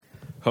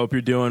Hope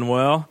you're doing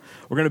well.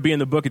 We're going to be in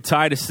the book of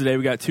Titus today.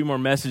 We got two more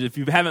messages. If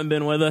you haven't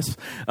been with us,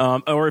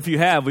 or if you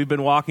have, we've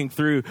been walking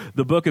through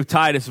the book of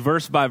Titus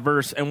verse by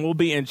verse, and we'll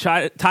be in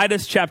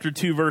Titus chapter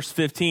 2, verse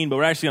 15, but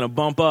we're actually going to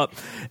bump up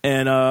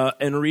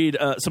and read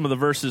some of the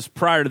verses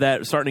prior to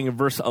that, starting in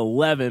verse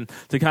 11,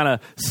 to kind of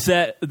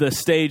set the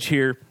stage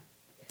here.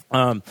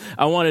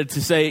 I wanted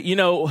to say,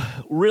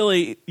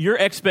 really, your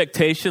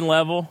expectation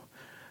level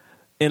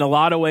in a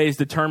lot of ways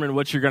determine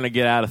what you're going to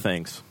get out of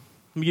things.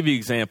 Let me give you an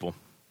example.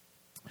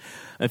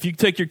 If you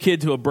take your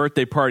kid to a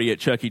birthday party at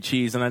Chuck E.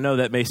 Cheese, and I know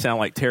that may sound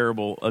like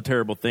a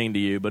terrible thing to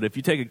you, but if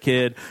you take a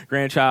kid,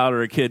 grandchild,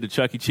 or a kid to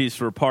Chuck E. Cheese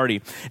for a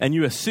party, and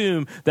you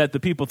assume that the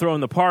people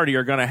throwing the party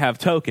are going to have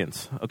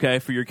tokens, okay,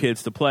 for your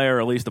kids to play, or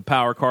at least a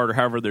power card, or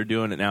however they're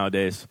doing it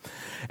nowadays,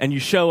 and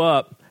you show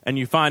up, and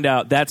you find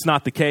out that's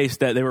not the case,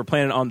 that they were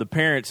planning on the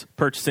parents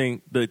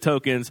purchasing the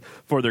tokens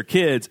for their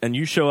kids, and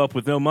you show up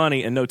with no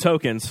money and no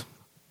tokens,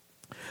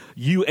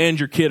 you and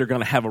your kid are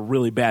going to have a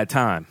really bad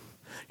time.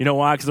 You know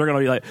why? Because they're going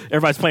to be like,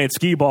 everybody's playing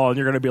skee ball, and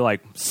you're going to be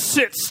like,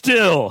 sit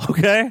still,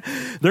 okay?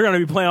 They're going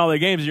to be playing all their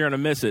games, and you're going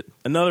to miss it.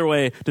 Another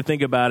way to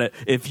think about it,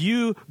 if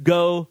you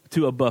go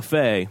to a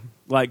buffet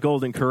like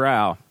Golden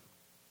Corral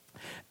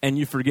and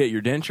you forget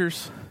your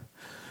dentures,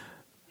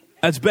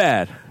 that's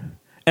bad.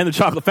 And the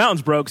chocolate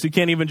fountain's broke, so you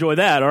can't even enjoy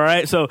that, all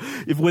right? So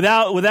if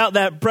without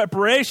that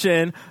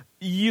preparation,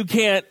 you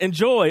can't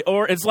enjoy.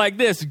 Or it's like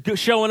this,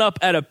 showing up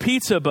at a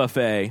pizza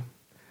buffet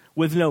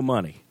with no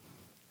money.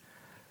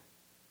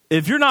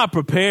 If you're not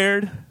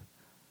prepared,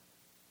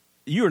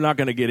 you are not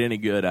going to get any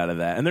good out of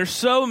that. And there's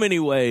so many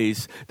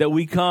ways that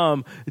we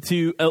come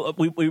to,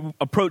 we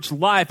approach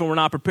life and we're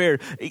not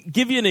prepared.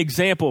 Give you an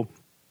example.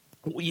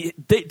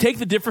 Take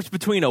the difference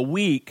between a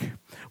week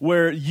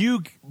where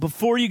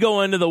before you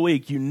go into the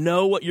week, you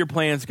know what your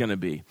plan's going to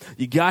be.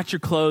 You got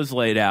your clothes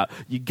laid out.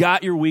 You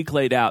got your week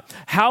laid out.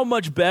 How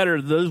much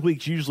better those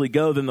weeks usually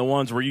go than the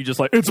ones where you just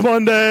like, it's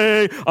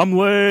Monday, I'm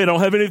late, I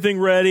don't have anything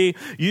ready.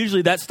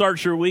 Usually that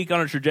starts your week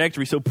on a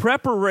trajectory. So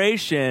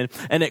preparation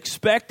and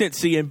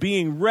expectancy and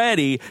being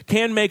ready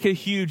can make a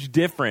huge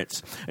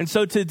difference. And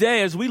so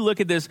today, as we look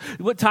at this,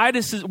 what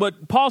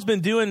Paul's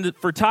been doing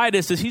for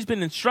Titus is he's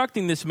been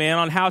instructing this man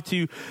on how to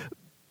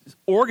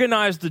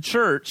organize the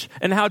church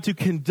and how to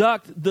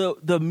conduct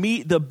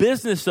the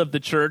business of the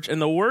church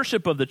and the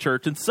worship of the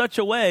church in such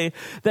a way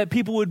that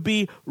people would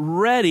be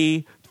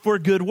ready for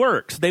good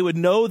works. They would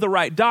know the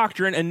right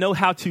doctrine and know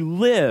how to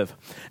live.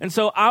 And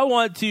so I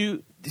want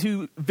to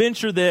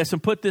venture this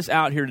and put this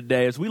out here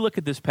today as we look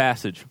at this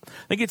passage.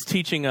 I think it's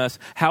teaching us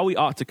how we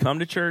ought to come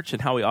to church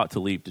and how we ought to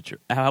leave to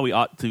church. How we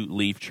ought to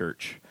leave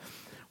church.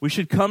 We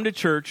should come to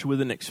church with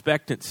an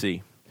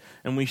expectancy.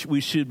 And we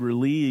should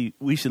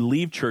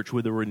leave church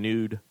with a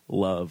renewed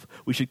love.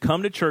 We should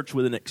come to church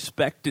with an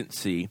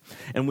expectancy,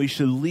 and we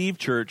should leave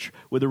church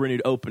with a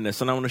renewed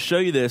openness. And I want to show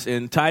you this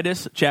in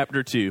Titus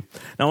chapter 2.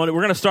 Now, we're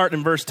going to start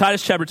in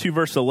Titus chapter 2,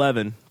 verse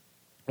 11.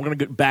 We're going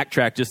to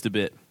backtrack just a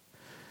bit.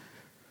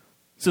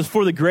 It says,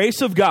 "For the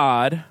grace of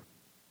God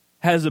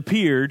has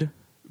appeared,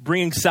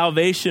 bringing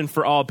salvation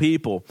for all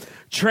people,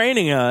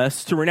 training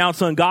us to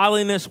renounce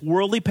ungodliness,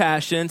 worldly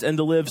passions, and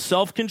to live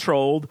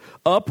self-controlled,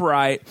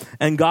 upright,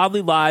 and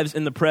godly lives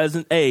in the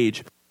present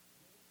age.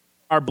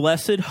 Our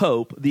blessed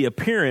hope, the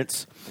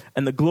appearance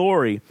and the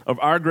glory of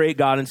our great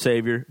God and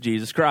Savior,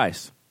 Jesus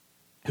Christ,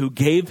 who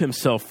gave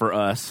himself for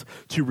us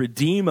to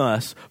redeem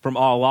us from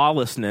all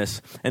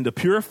lawlessness and to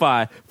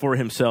purify for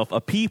himself a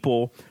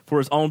people for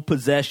his own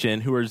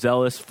possession who are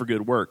zealous for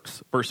good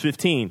works." Verse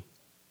 15.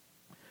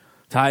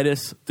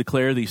 Titus,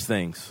 declare these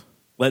things.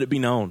 Let it be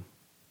known.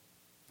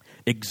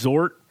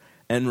 Exhort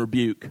and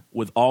rebuke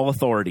with all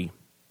authority.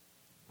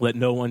 Let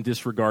no one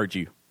disregard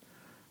you.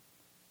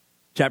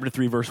 Chapter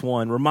 3, verse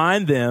 1.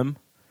 Remind them,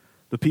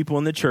 the people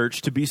in the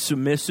church, to be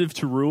submissive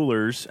to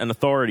rulers and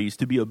authorities,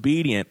 to be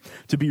obedient,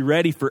 to be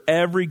ready for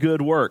every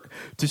good work,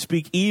 to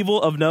speak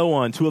evil of no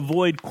one, to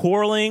avoid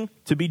quarreling,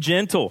 to be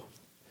gentle,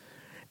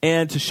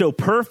 and to show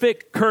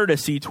perfect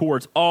courtesy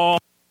towards all.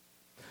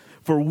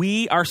 For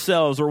we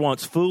ourselves were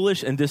once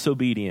foolish and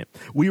disobedient.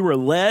 We were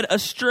led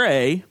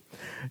astray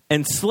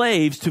and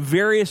slaves to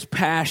various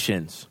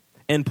passions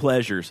and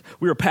pleasures.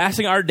 We were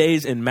passing our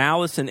days in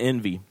malice and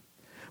envy.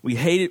 We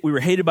were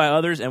hated by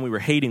others, and we were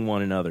hating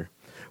one another.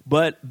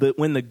 But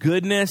when the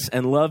goodness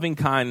and loving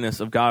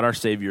kindness of God our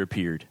Savior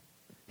appeared,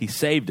 he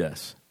saved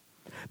us.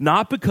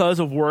 Not because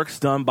of works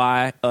done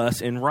by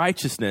us in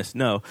righteousness,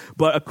 no,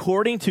 but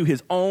according to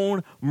his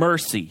own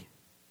mercy,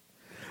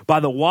 by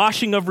the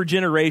washing of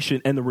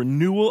regeneration and the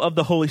renewal of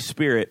the Holy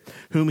Spirit,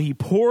 whom he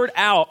poured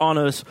out on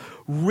us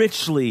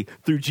richly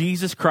through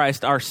Jesus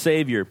Christ our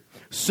Savior,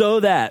 so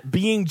that,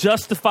 being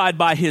justified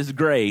by his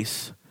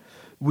grace,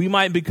 we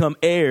might become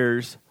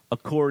heirs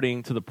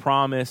according to the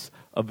promise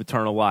of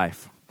eternal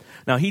life.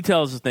 Now, he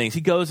tells us things.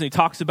 He goes and he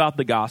talks about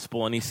the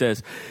gospel, and he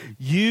says,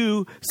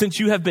 since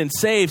you have been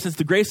saved, since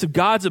the grace of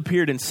God's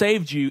appeared and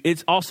saved you,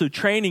 it's also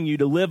training you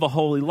to live a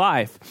holy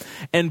life.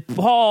 And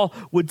Paul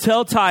would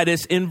tell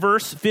Titus in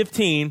verse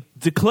 15,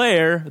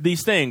 declare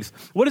these things.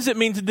 What does it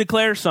mean to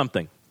declare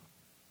something?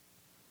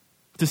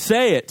 to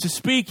say it, to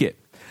speak it.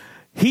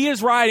 He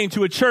is writing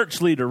to a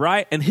church leader,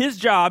 right? And his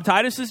job,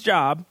 Titus's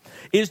job,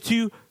 is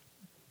to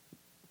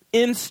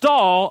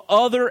install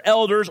other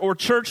elders or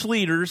church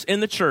leaders in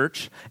the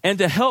church and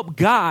to help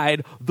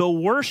guide the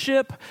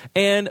worship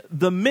and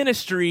the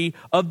ministry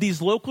of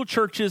these local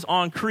churches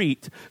on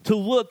Crete to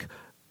look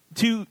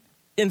to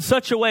in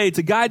such a way,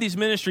 to guide these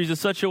ministries in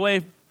such a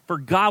way for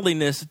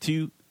godliness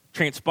to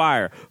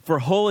transpire, for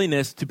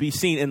holiness to be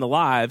seen in the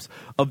lives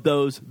of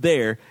those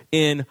there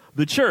in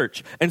the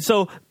church. And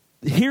so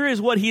here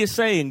is what he is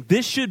saying.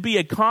 This should be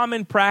a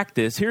common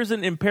practice. Here's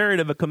an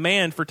imperative, a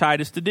command for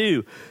Titus to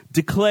do.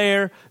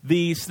 Declare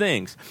these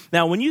things.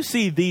 Now, when you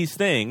see these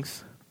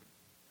things,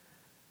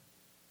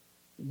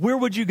 where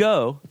would you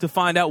go to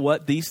find out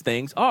what these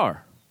things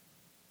are?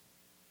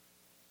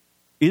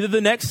 Either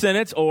the next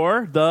sentence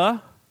or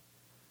the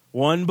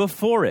one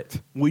before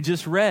it. We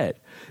just read.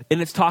 And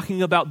it's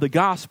talking about the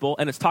gospel,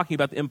 and it's talking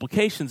about the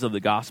implications of the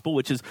gospel,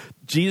 which is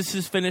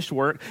Jesus' finished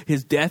work,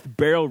 his death,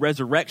 burial,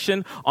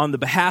 resurrection on the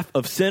behalf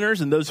of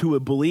sinners and those who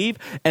would believe,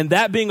 and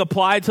that being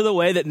applied to the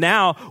way that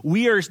now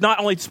we are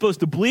not only supposed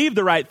to believe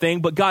the right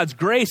thing, but God's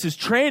grace is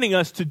training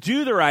us to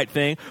do the right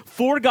thing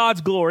for God's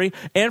glory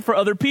and for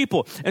other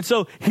people. And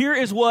so here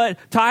is what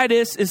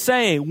Titus is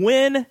saying.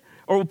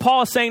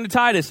 Paul is saying to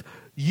Titus,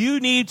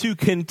 you need to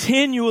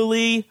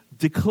continually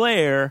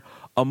declare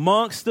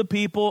amongst the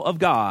people of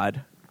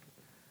God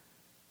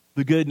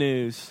the good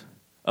news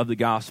of the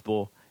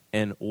gospel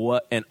and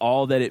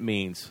all that it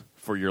means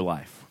for your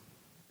life.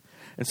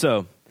 And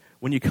so,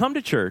 when you come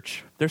to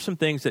church, there's some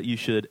things that you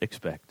should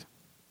expect.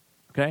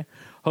 Okay?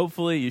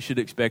 Hopefully, you should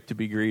expect to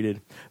be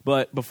greeted.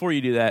 But before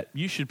you do that,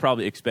 you should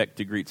probably expect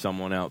to greet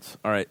someone else,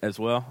 all right, as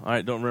well. All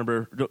right,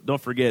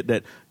 don't forget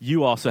that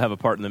you also have a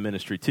part in the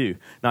ministry too.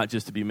 Not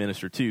just to be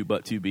ministered to,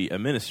 but to be a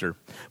minister.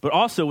 But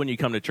also, when you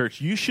come to church,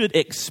 you should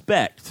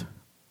expect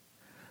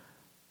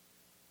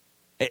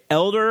an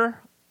elder,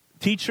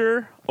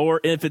 teacher, or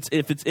if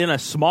it's in a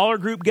smaller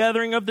group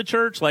gathering of the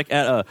church, like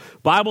at a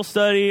Bible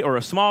study or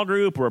a small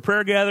group or a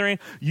prayer gathering,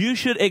 you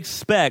should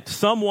expect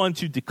someone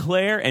to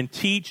declare and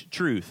teach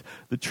truth,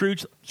 the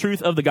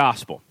truth of the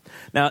gospel.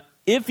 Now,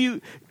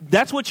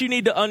 that's what you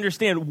need to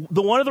understand.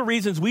 One of the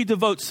reasons we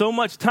devote so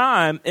much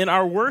time in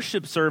our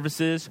worship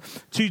services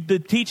to the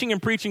teaching and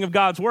preaching of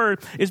God's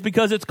word is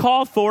because it's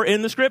called for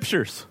in the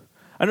scriptures.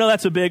 I know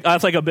that's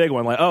like a big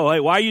one. Like, oh, hey,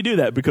 why you do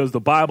that? Because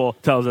the Bible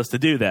tells us to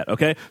do that,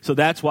 okay? So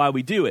that's why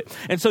we do it.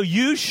 And so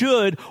you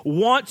should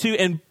want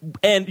to,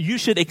 and you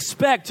should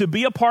expect to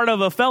be a part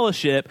of a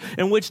fellowship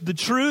in which the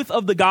truth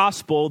of the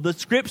gospel, the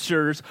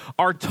scriptures,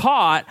 are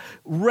taught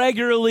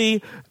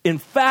regularly,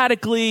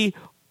 emphatically,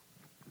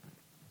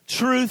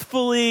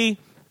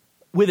 truthfully,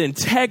 with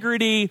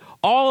integrity.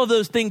 All of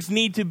those things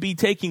need to be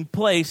taking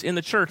place in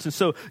the church. And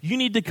so you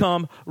need to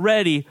come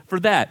ready for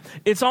that.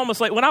 It's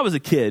almost like when I was a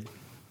kid,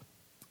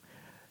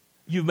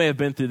 you may have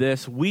been through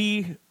this.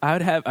 We'd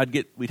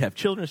have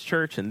children's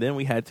church, and then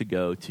we had to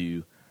go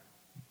to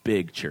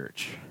big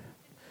church,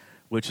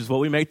 which is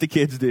what we make the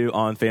kids do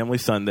on Family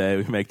Sunday.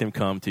 We make them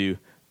come to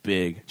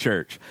big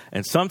church.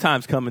 And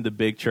sometimes coming to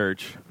big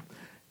church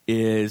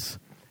it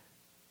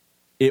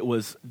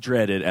was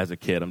dreaded as a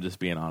kid. I'm just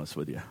being honest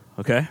with you,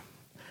 okay?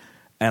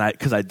 And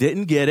because I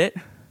didn't get it.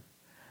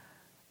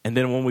 And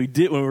then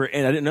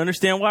and I didn't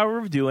understand why we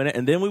were doing it,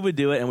 and then we would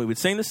do it, and we would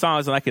sing the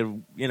songs, and I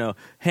could,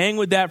 hang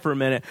with that for a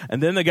minute,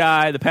 and then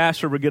the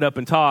pastor would get up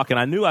and talk, and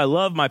I knew I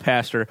loved my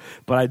pastor,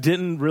 but I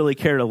didn't really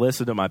care to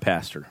listen to my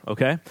pastor,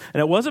 okay?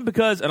 And it wasn't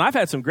because, and I've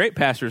had some great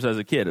pastors as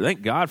a kid,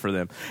 thank God for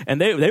them,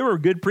 and they were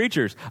good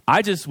preachers.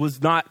 I just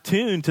was not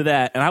tuned to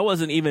that, and I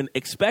wasn't even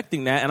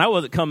expecting that, and I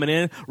wasn't coming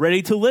in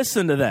ready to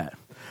listen to that.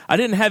 I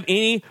didn't have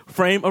any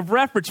frame of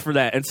reference for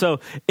that. And so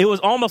it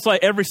was almost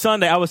like every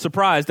Sunday I was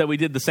surprised that we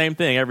did the same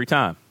thing every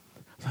time.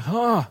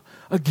 Oh,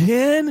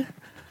 again?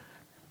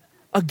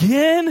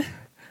 Again?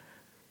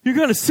 You're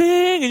going to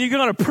sing and you're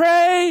going to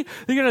pray.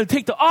 You're going to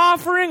take the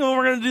offering and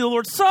we're going to do the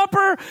Lord's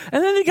Supper.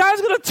 And then the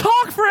guy's going to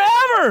talk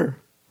forever.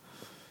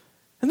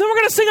 And then we're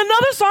going to sing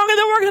another song and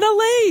then we're going to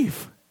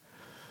leave.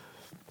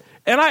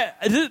 And I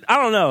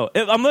don't know.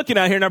 I'm looking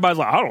out here and everybody's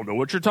like, I don't know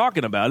what you're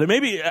talking about. And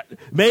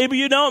maybe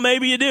you don't,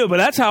 maybe you do, but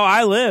that's how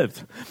I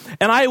lived.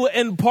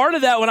 And part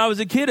of that when I was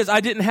a kid is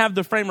I didn't have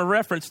the frame of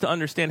reference to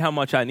understand how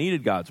much I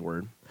needed God's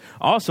word.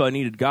 Also, I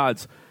needed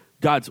God's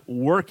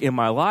work in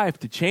my life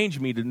to change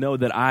me to know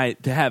that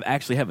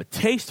actually have a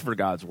taste for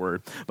God's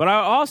word. But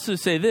I also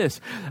say this,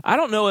 I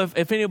don't know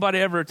if anybody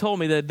ever told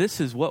me that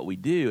this is what we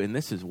do and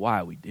this is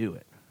why we do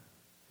it.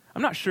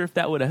 I'm not sure if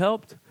that would have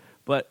helped,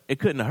 but it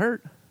couldn't have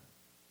hurt.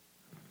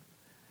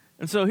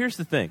 And so here's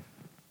the thing,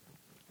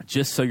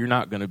 just so you're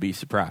not going to be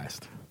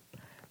surprised.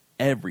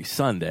 Every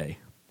Sunday,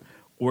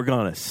 we're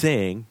going to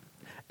sing,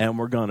 and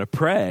we're going to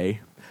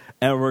pray,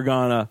 and we're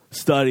going to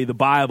study the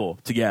Bible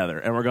together,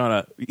 and we're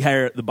going to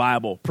hear the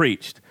Bible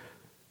preached.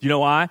 You know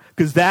why?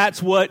 Because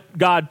that's what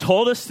God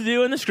told us to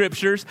do in the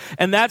scriptures,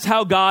 and that's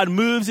how God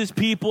moves his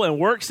people and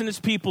works in his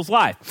people's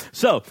life.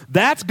 So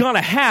that's going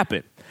to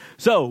happen.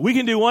 So we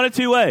can do one of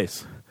two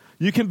ways.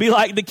 You can be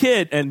like the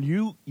kid, and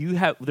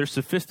there's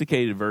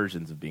sophisticated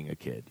versions of being a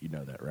kid. You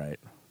know that, right?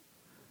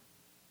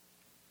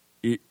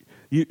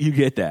 You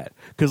get that.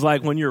 Because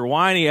like when you're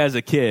whiny as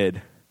a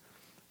kid,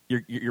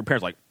 your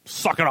parents are like,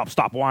 suck it up,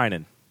 stop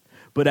whining.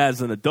 But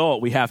as an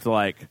adult, we have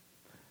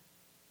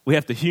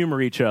to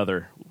humor each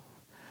other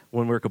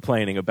when we're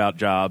complaining about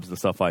jobs and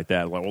stuff like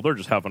that. Like, well, they're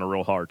just having a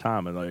real hard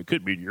time. And like, it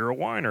could be you're a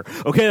whiner.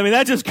 Okay, I mean,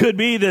 that just could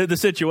be the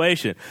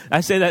situation.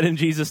 I say that in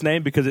Jesus'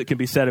 name because it can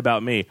be said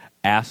about me.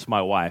 Ask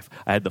my wife.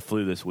 I had the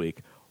flu this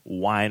week.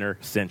 Whiner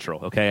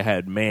central. Okay, I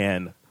had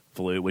man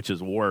flu, which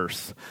is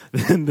worse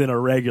than a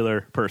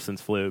regular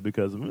person's flu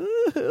because,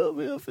 help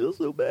me, I feel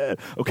so bad.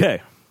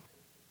 Okay.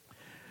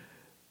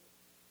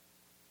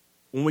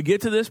 When we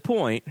get to this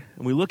point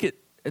and we look at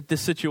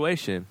this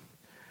situation,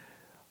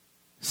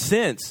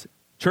 since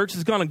church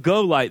is going to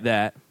go like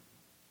that,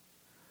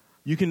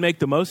 you can make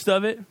the most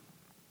of it,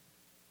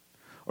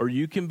 or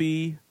you can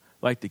be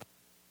like the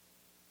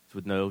kids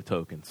with no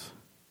tokens,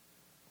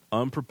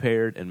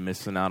 unprepared and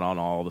missing out on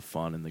all the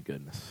fun and the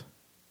goodness.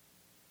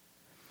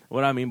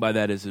 What I mean by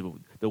that is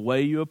the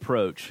way you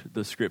approach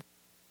the script,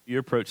 you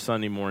approach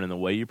Sunday morning, the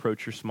way you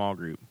approach your small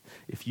group,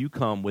 if you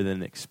come with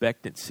an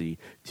expectancy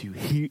to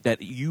hear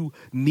that you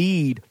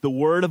need the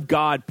Word of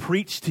God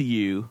preached to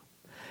you,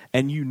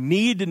 and you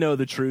need to know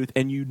the truth,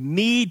 and you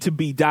need to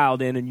be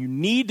dialed in, and you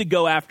need to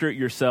go after it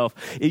yourself.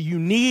 You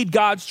need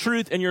God's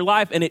truth in your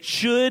life, and it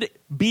should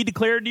be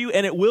declared to you,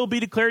 and it will be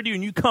declared to you,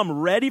 and you come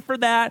ready for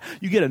that.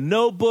 You get a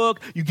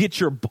notebook, you get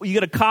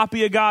a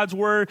copy of God's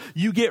Word,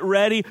 you get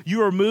ready,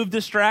 you remove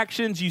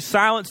distractions, you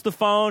silence the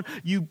phone,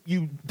 you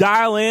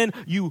dial in,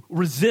 you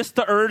resist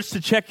the urge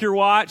to check your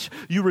watch,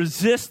 you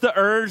resist the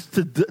urge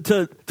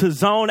to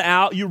zone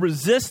out, you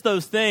resist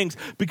those things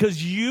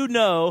because you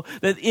know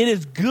that it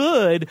is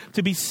good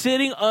to be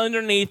sitting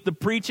underneath the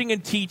preaching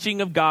and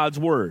teaching of God's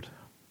Word.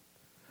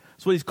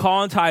 That's what he's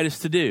calling Titus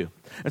to do.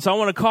 And so I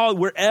want to call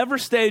wherever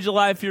stage of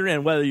life you're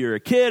in, whether you're a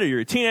kid or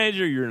you're a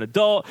teenager, you're an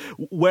adult,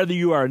 whether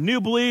you are a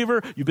new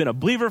believer, you've been a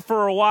believer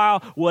for a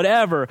while,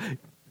 whatever,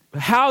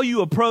 how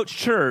you approach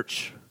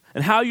church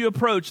and how you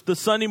approach the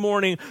Sunday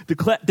morning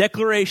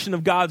declaration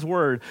of God's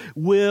Word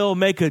will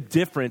make a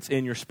difference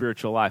in your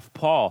spiritual life.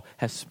 Paul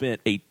has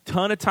spent a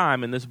ton of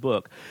time in this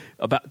book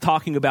about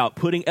talking about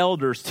putting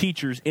elders,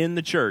 teachers in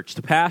the church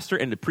to pastor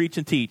and to preach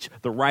and teach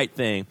the right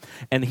thing.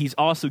 And he's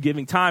also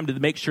giving time to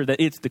make sure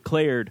that it's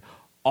declared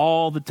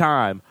all the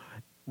time,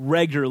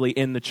 regularly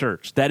in the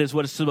church. That is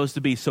what it's supposed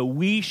to be. So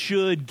we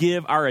should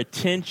give our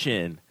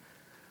attention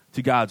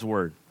to God's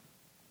Word.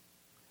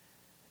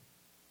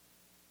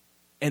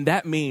 And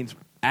that means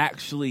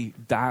actually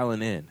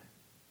dialing in,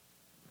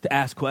 to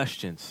ask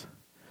questions,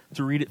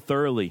 to read it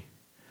thoroughly,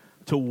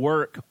 to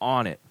work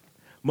on it.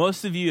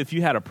 Most of you, if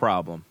you had a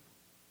problem,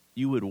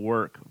 you would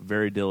work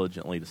very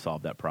diligently to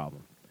solve that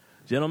problem.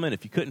 Gentlemen,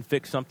 if you couldn't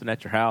fix something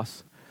at your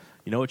house,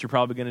 you know what you're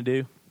probably going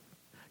to do?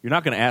 You're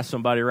not going to ask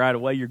somebody right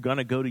away. You're going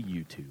to go to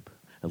YouTube.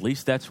 At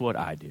least that's what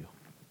I do.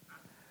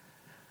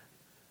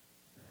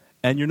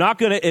 And you're not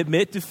going to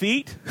admit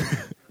defeat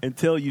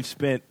until you've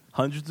spent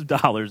hundreds of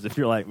dollars if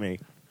you're like me.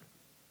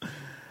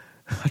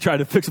 I tried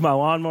to fix my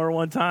lawnmower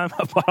one time.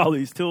 I bought all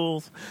these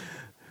tools.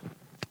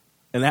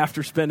 And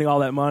after spending all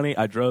that money,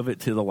 I drove it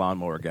to the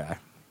lawnmower guy.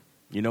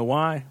 You know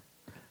why?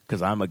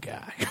 Because I'm a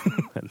guy.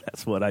 And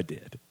that's what I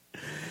did.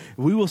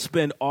 We will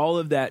spend all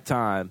of that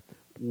time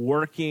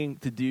working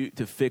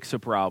to fix a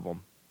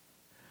problem.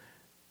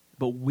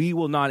 But we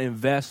will not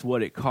invest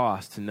what it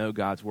costs to know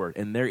God's Word.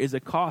 And there is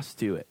a cost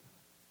to it.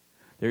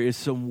 There is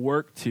some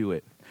work to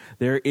it.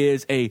 There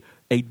is a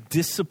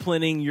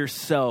disciplining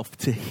yourself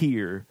to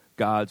hear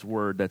God's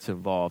Word that's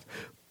involved.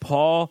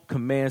 Paul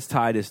commands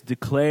Titus,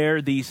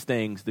 declare these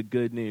things, the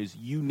good news.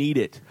 You need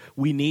it.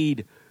 We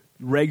need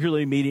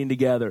regularly meeting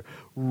together,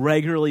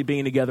 regularly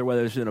being together,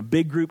 whether it's in a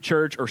big group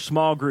church or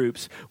small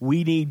groups.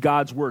 We need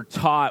God's Word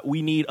taught.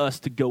 We need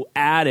us to go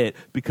at it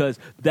because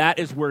that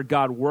is where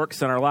God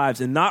works in our lives.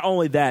 And not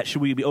only that,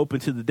 should we be open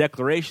to the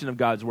declaration of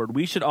God's Word,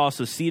 we should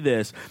also see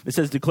this. It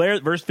says,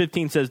 declare, verse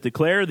 15 says,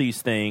 declare these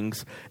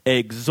things,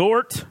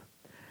 exhort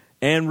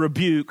and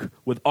rebuke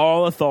with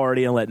all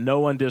authority, and let no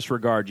one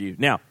disregard you.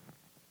 Now,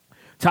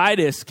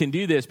 Titus can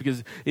do this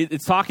because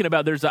it's talking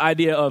about there's the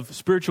idea of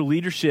spiritual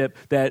leadership,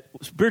 that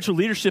spiritual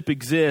leadership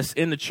exists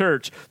in the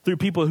church through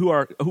people who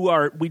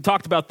are we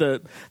talked about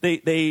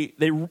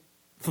they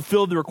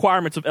fulfill the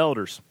requirements of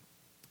elders.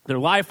 Their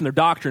life and their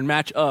doctrine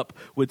match up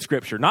with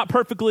Scripture. Not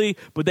perfectly,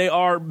 but they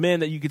are men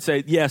that you could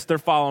say, yes, they're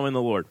following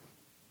the Lord.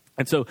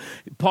 And so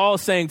Paul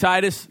is saying,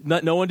 Titus,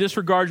 no one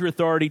disregards your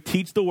authority,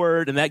 teach the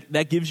word, and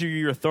that gives you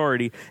your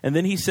authority. And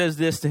then he says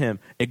this to him,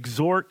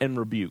 exhort and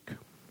rebuke.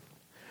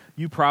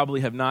 You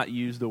probably have not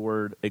used the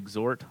word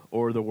exhort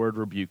or the word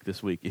rebuke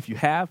this week. If you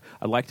have,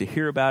 I'd like to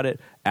hear about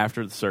it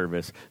after the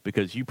service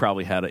because you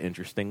probably had an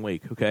interesting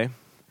week, okay?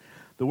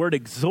 The word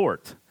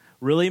exhort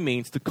really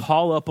means to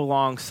call up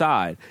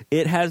alongside.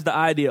 It has the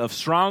idea of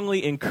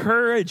strongly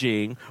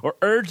encouraging or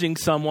urging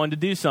someone to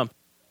do something.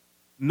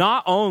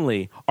 not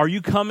only are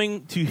you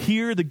coming to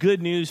hear the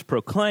good news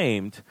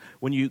proclaimed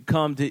when you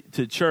come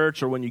to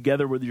church or when you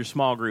gather with your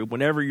small group,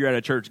 whenever you're at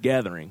a church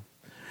gathering,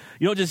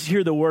 you don't just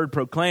hear the word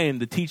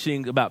proclaimed, the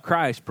teaching about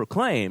Christ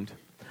proclaimed.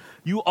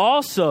 You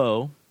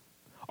also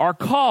are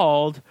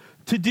called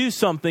to do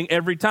something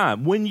every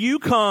time. When you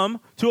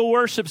come to a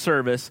worship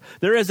service,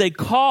 there is a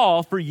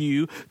call for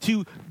you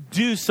to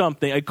do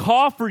something, a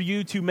call for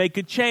you to make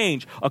a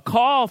change, a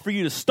call for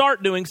you to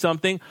start doing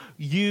something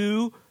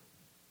you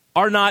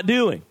are not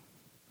doing.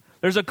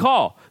 There's a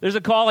call. There's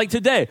a call like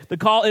today. The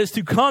call is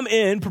to come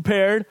in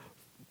prepared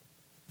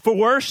for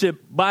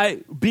worship by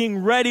being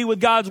ready with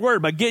God's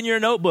word, by getting your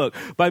notebook,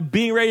 by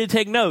being ready to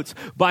take notes,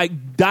 by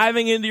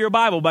diving into your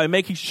Bible, by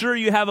making sure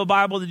you have a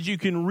Bible that you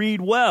can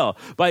read well,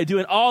 by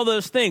doing all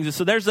those things. And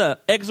so there's an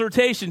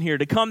exhortation here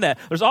to come that.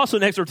 There's also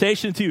an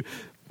exhortation to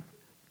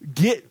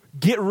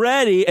get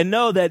ready and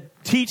know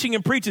that teaching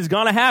and preaching is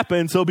going to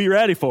happen, so be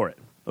ready for it,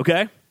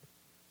 okay?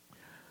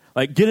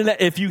 Like, get in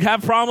that. If you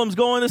have problems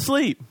going to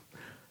sleep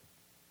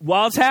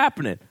while it's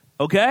happening,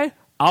 okay?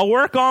 I'll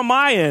work on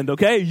my end,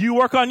 okay? You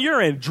work on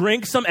your end.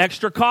 Drink some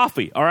extra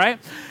coffee, all right?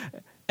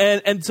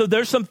 And so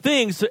there's some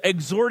things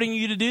exhorting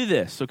you to do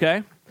this,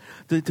 okay?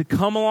 To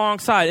come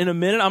alongside. In a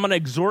minute, I'm going to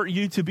exhort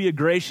you to be a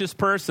gracious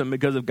person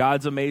because of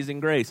God's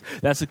amazing grace.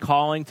 That's a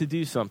calling to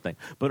do something.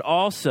 But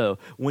also,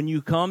 when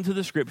you come to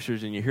the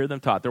scriptures and you hear them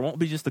taught, there won't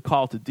be just a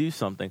call to do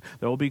something.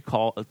 There will be a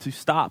call to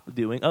stop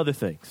doing other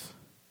things.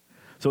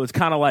 So it's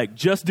kind of like,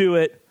 just do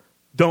it.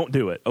 Don't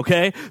do it,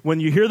 okay? When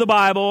you hear the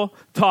Bible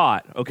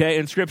taught, okay,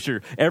 in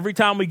Scripture, every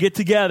time we get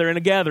together in a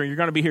gathering, you're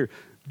going to be here,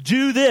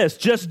 do this,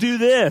 just do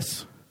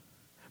this.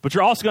 But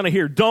you're also going to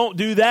hear, don't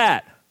do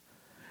that.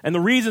 And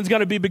the reason's going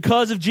to be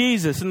because of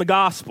Jesus and the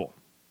gospel.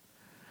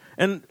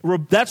 And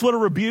that's what a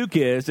rebuke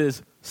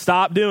is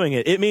stop doing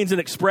it. It means an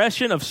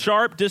expression of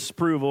sharp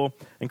disapproval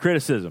and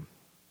criticism.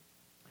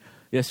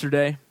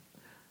 Yesterday, I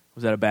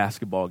was at a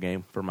basketball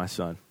game for my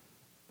son.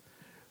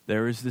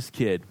 There was this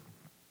kid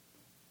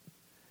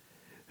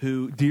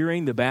who,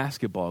 during the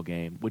basketball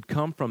game, would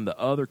come from the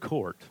other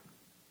court.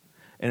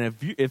 And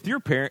if you're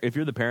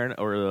the parent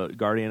or the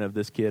guardian of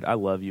this kid, I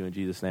love you in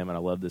Jesus' name, and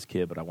I love this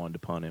kid, but I wanted to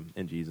punt him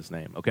in Jesus'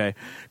 name, okay?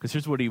 Because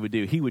here's what he would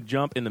do. He would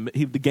jump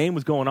the game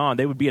was going on.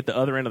 They would be at the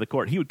other end of the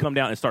court. He would come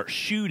down and start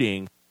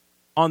shooting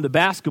on the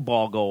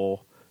basketball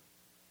goal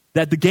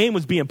that the game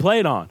was being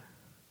played on.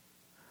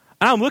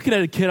 And I'm looking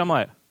at the kid, I'm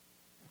like,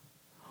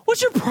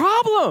 what's your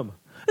problem?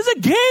 It's a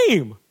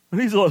game.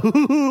 And he's like,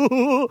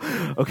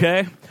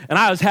 okay? And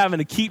I was having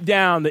to keep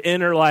down the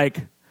inner,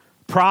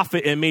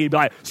 prophet in me, be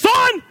like,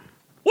 son,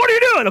 what are you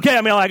doing? Okay,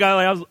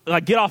 I was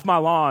like, get off my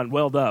lawn,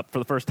 welled up for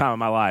the first time in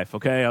my life,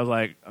 okay? I was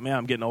like,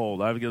 I'm getting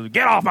old. I was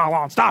get off my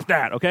lawn, stop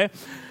that, okay?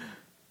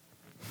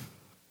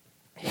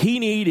 He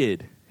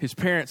needed his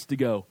parents to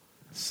go,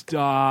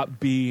 stop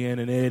being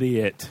an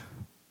idiot.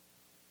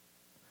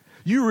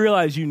 You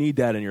realize you need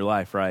that in your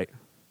life, right?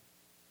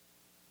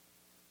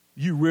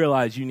 You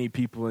realize you need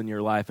people in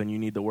your life and you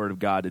need the Word of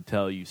God to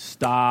tell you,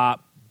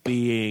 stop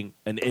being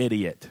an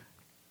idiot.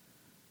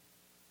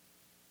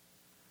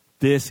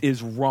 This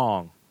is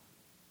wrong.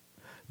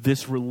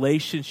 This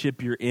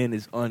relationship you're in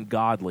is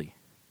ungodly.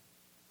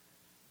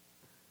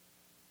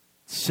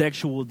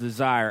 Sexual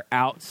desire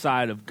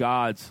outside of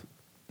God's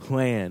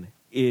plan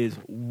is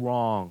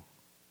wrong.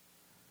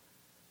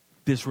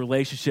 This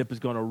relationship is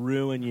going to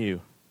ruin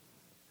you.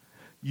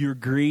 Your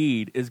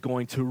greed is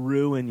going to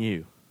ruin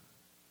you.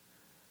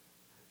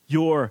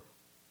 Your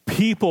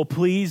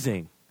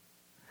people-pleasing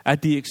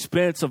at the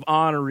expense of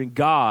honoring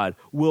God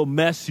will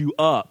mess you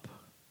up.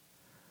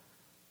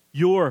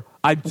 Your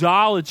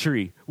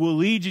idolatry will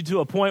lead you to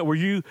a point where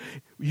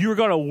you're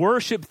going to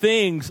worship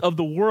things of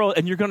the world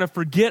and you're going to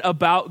forget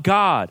about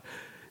God.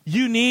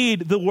 You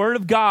need the Word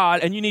of God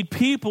and you need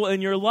people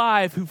in your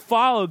life who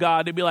follow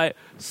God to be like,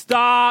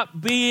 stop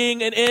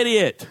being an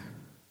idiot.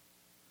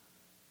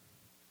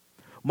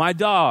 My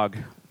dog,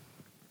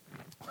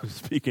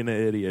 speaking of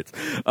idiots,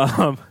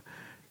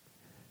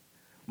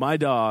 my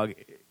dog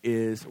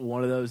is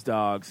one of those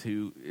dogs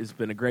who has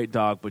been a great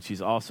dog, but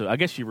she's also, I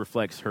guess she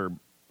reflects her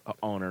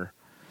owner.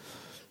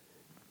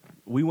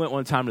 We went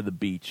one time to the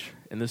beach,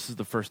 and this is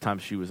the first time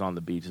she was on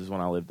the beach. This is when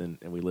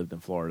we lived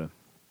in Florida.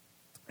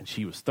 And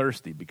she was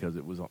thirsty because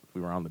we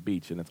were on the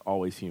beach, and it's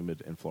always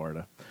humid in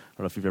Florida. I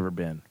don't know if you've ever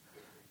been,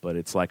 but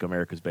it's like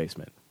America's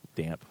basement.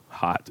 Damp,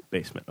 hot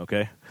basement,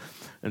 okay?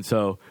 And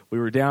so we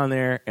were down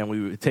there, and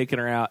we were taking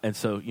her out, and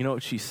so you know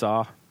what she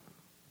saw?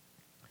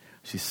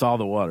 She saw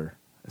the water.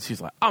 And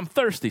she's like, I'm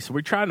thirsty. So we're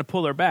trying to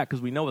pull her back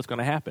because we know what's going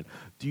to happen.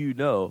 Do you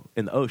know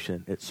in the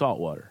ocean, it's salt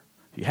water?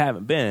 If you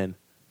haven't been,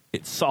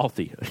 it's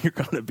salty. You're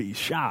going to be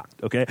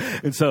shocked, okay?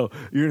 And so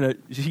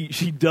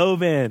she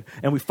dove in,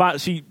 and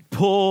she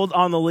pulled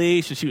on the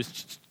leash, and she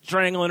was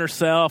strangling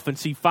herself, and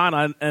she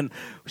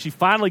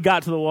finally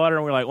got to the water,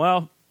 and we're like,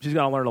 well, she's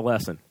going to learn a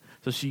lesson.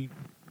 So she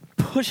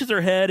pushes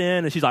her head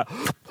in, and she's like,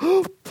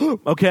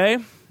 okay?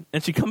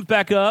 And she comes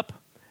back up,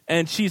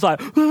 and she's like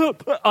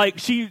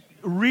she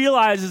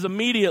realizes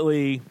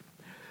immediately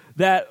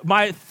that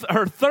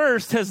her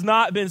thirst has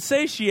not been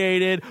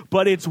satiated,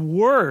 but it's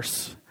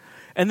worse.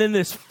 And then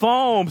this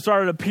foam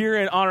started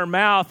appearing on her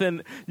mouth,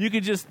 and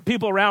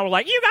people around were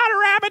like, you got a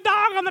rabid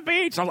dog on the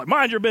beach. I was like,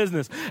 mind your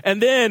business.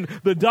 And then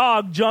the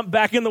dog jumped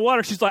back in the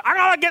water. She's like, I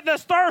got to get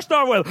this thirst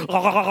over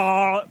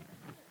with.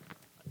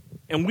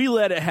 And we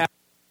let it happen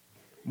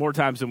more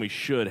times than we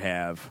should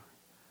have.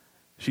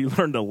 She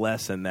learned a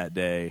lesson that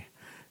day,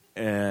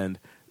 and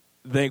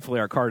thankfully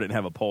our car didn't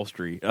have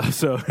upholstery,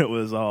 so it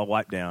was all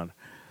wiped down.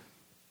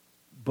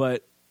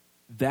 But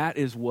that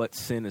is what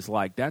sin is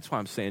like. That's why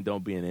I'm saying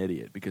don't be an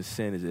idiot, because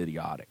sin is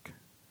idiotic.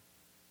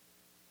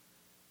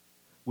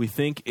 We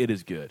think it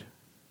is good.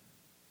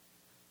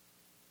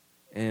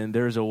 And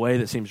there's a way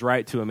that seems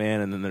right to a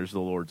man, and then there's the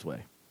Lord's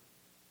way.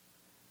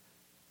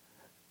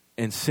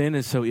 And sin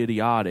is so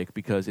idiotic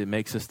because it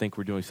makes us think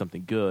we're doing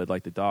something good,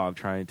 like the dog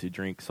trying to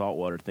drink salt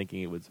water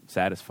thinking it would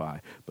satisfy,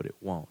 but it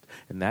won't.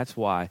 And that's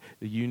why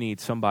you need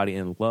somebody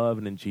in love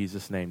and in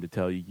Jesus' name to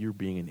tell you you're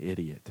being an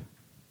idiot.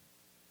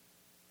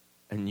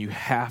 And you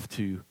have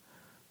to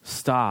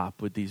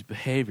stop with these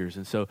behaviors.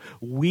 And so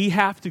we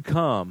have to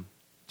come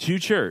to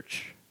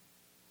church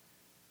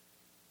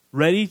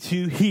ready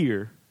to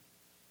hear,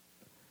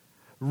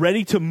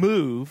 ready to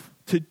move,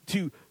 to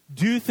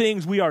do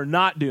things we are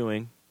not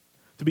doing,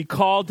 to be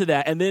called to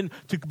that, and then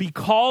to be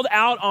called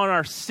out on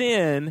our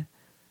sin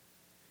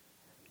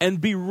and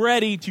be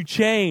ready to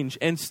change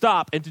and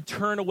stop and to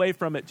turn away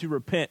from it, to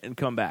repent and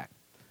come back.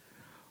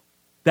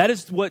 That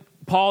is what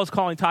Paul is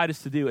calling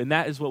Titus to do, and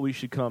that is what we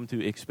should come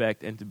to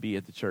expect and to be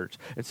at the church.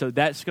 And so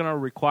that's going to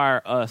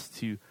require us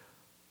to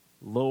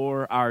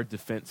lower our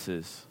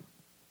defenses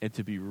and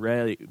to be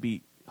ready,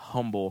 be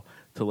humble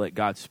to let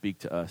God speak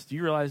to us. Do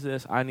you realize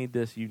this? I need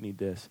this, you need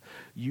this.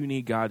 You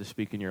need God to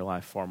speak in your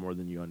life far more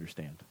than you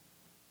understand.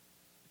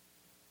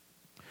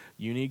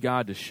 You need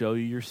God to show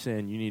you your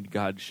sin. You need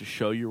God to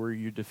show you where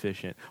you're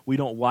deficient. We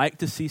don't like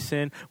to see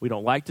sin. We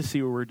don't like to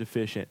see where we're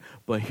deficient.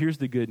 But here's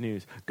the good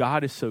news.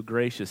 God is so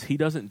gracious. He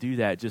doesn't do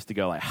that just to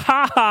go like,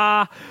 ha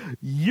ha,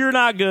 you're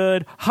not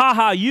good. Ha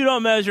ha, you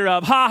don't measure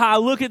up. Ha ha,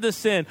 look at the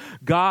sin.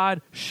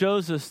 God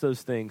shows us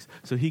those things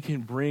so he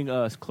can bring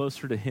us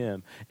closer to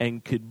him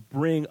and could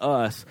bring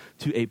us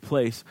to a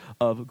place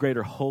of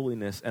greater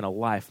holiness and a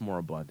life more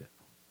abundant.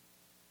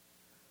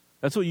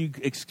 That's what you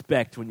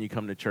expect when you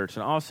come to church.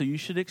 And also, you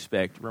should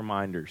expect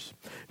reminders.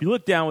 If you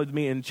look down with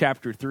me in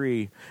chapter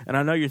 3, and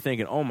I know you're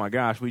thinking, oh my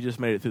gosh, we just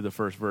made it through the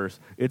first verse.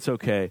 It's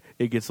okay.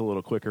 It gets a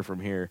little quicker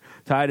from here.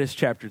 Titus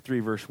chapter 3,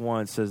 verse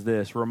 1 says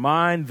this,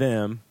 remind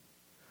them,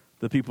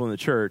 the people in the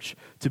church,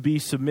 to be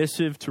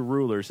submissive to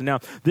rulers. And now,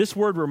 this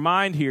word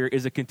remind here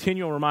is a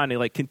continual reminding,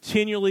 like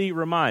continually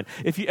remind.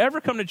 If you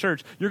ever come to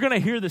church, you're going to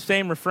hear the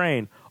same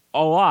refrain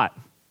a lot.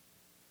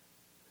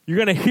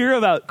 You're going to hear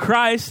about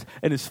Christ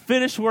and his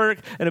finished work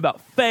and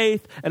about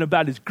faith and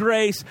about his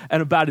grace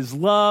and about his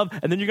love.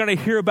 And then you're going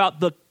to hear about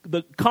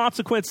the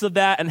consequence of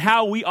that and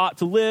how we ought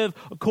to live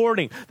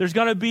according. There's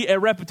going to be a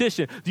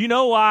repetition. Do you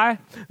know why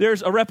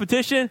there's a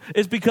repetition?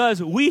 It's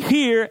because we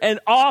hear and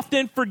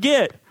often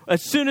forget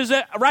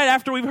right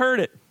after we've heard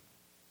it.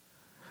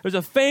 There's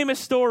a famous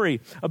story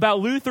about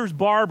Luther's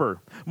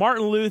barber.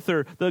 Martin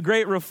Luther, the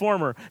great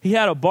reformer, he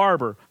had a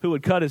barber who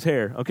would cut his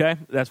hair, okay?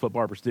 That's what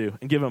barbers do,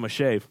 and give him a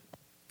shave.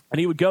 And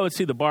he would go and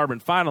see the barber,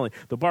 and finally,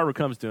 the barber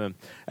comes to him,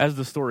 as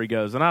the story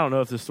goes. And I don't know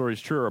if this story is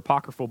true or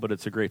apocryphal, but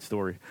it's a great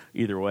story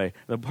either way.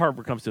 The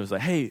barber comes to him and is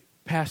like, hey,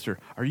 pastor,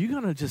 are you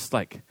going to just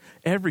like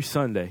every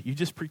Sunday, you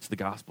just preach the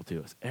gospel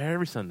to us?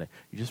 Every Sunday,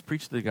 you just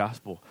preach the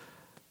gospel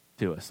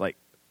to us. Like,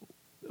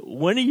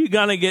 when are you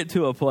going to get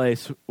to a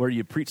place where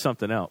you preach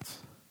something else?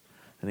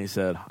 And he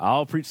said,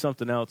 I'll preach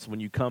something else when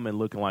you come in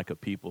looking like a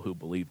people who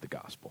believe the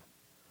gospel.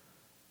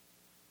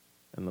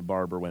 And the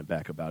barber went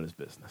back about his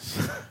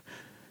business.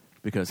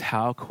 Because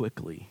how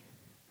quickly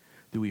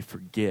do we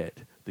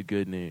forget the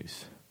good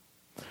news?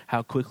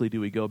 How quickly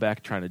do we go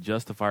back trying to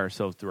justify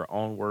ourselves through our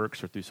own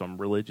works or through some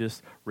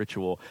religious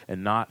ritual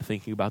and not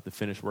thinking about the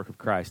finished work of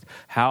Christ?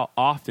 How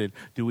often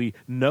do we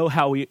know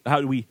we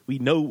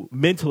know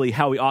mentally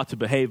how we ought to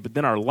behave, but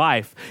then our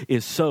life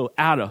is so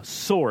out of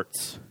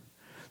sorts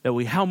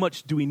that how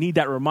much do we need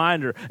that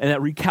reminder and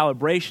that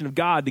recalibration of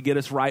God to get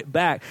us right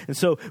back? And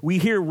so we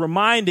hear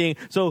reminding.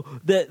 So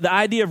the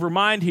idea of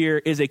remind here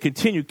is a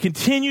continue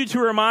to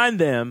remind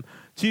them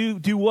to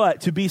do what?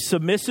 To be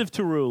submissive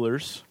to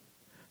rulers,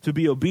 to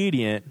be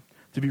obedient,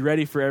 to be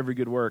ready for every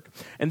good work.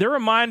 And their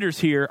reminders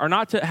here are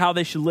not to how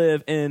they should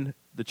live in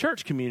the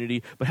church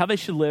community, but how they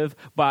should live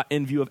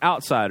in view of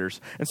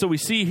outsiders. And so we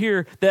see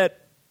here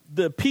that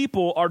the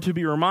people are to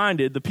be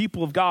reminded, the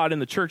people of God in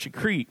the church at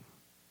Crete,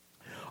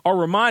 are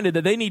reminded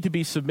that they need to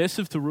be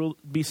submissive to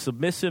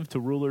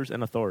rulers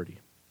and authority.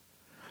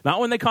 Not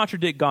when they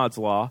contradict God's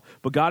law,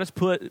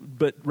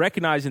 but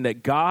recognizing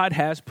that God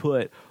has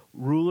put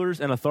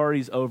rulers and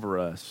authorities over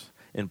us.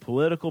 in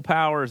political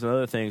powers and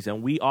other things,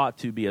 and we ought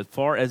to be, as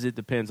far as it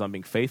depends on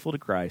being faithful to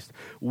Christ,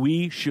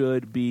 we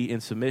should be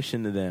in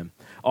submission to them.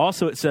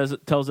 Also, it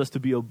tells us to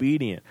be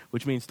obedient,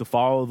 which means to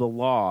follow the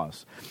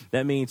laws.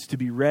 That means to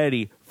be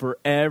ready for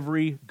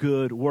every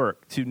good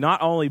work, to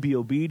not only be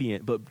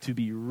obedient, but to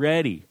be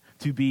ready,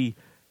 to be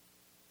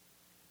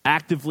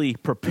actively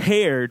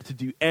prepared to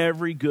do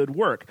every good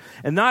work.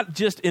 And not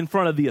just in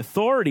front of the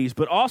authorities,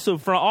 but also in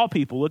front of all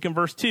people. Look in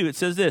verse 2. It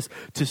says this,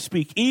 to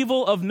speak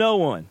evil of no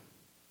one,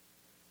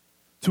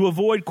 to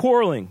avoid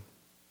quarreling,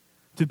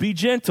 to be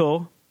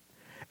gentle,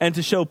 and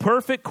to show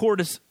perfect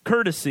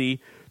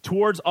courtesy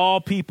towards all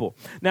people.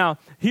 Now,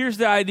 here's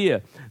the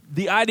idea.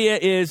 The idea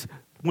is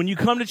when you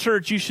come to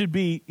church, you should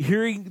be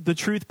hearing the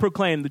truth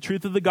proclaimed, the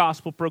truth of the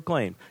gospel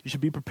proclaimed. You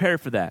should be prepared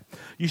for that.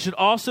 You should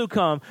also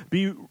come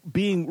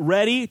being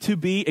ready to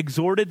be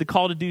exhorted, the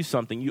call to do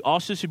something. You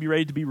also should be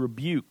ready to be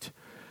rebuked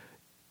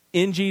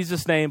in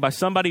Jesus' name by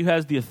somebody who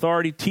has the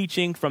authority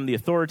teaching from the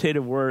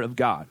authoritative word of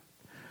God.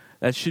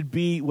 That should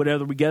be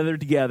whatever we gather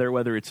together,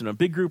 whether it's in a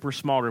big group or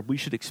small group, we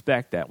should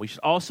expect that. We should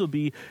also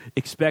be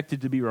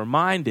expected to be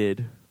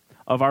reminded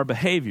of our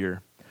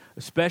behavior,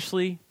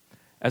 especially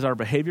as our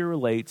behavior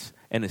relates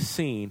and is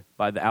seen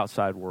by the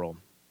outside world.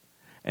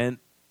 And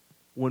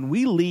when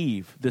we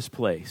leave this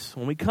place,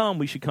 when we come,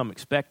 we should come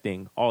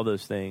expecting all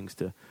those things,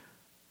 to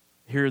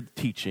hear the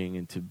teaching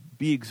and to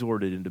be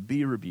exhorted and to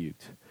be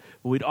rebuked.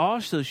 But we'd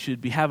also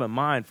should have in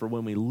mind for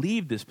when we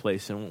leave this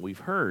place and what we've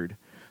heard,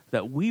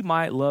 that we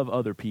might love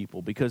other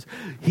people. Because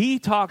he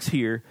talks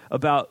here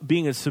about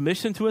being in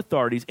submission to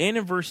authorities, and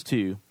in verse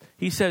 2,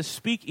 he says,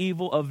 speak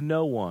evil of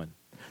no one.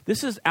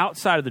 This is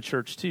outside of the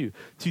church too.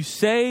 To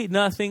say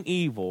nothing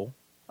evil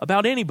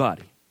about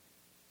anybody.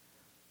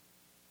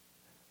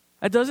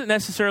 That doesn't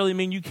necessarily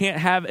mean you can't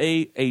have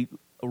a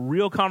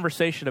real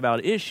conversation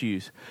about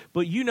issues,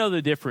 but you know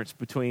the difference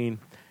between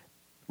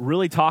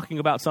really talking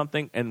about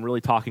something and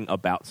really talking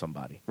about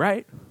somebody,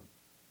 right?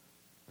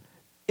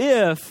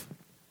 If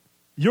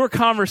your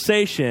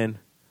conversation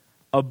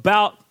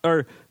about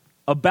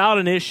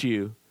an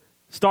issue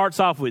starts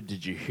off with,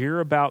 did you hear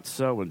about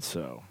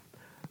so-and-so?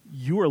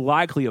 You are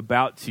likely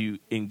about to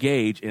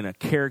engage in a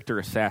character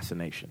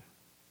assassination.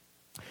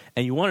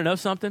 And you want to know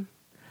something?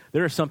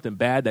 There is something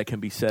bad that can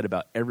be said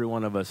about every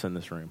one of us in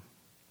this room.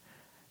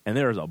 And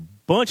there is a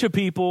bunch of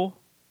people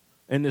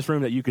in this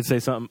room that you could say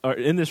something, or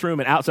in this room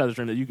and outside this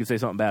room that you could say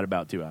something bad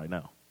about too, I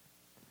know.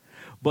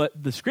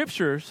 But the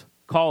scriptures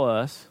call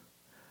us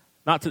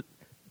not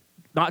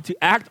to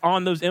act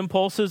on those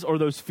impulses or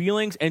those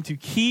feelings, and to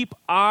keep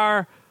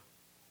our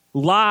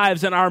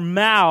lives and our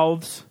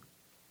mouths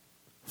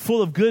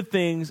full of good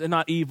things and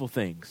not evil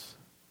things.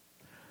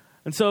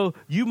 And so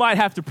you might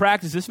have to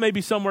practice. This may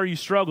be somewhere you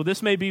struggle.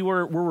 This may be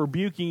where we're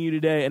rebuking you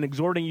today and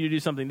exhorting you to do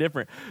something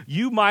different.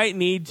 You might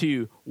need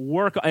to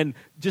work and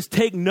just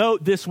take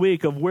note this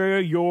week of where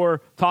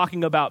you're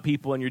talking about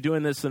people and you're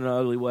doing this in an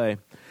ugly way.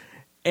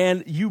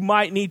 And you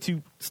might need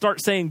to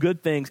start saying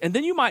good things. And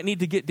then you might need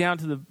to get down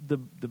to the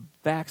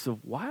facts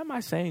of, why am I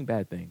saying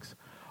bad things?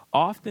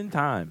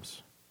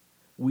 Oftentimes,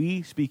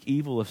 we speak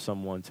evil of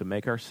someone to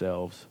make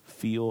ourselves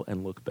feel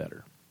and look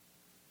better.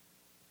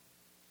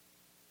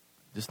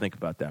 Just think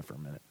about that for a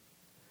minute.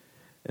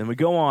 And we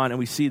go on and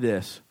we see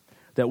this,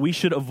 that we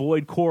should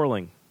avoid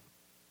quarreling,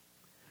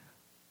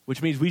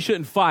 which means we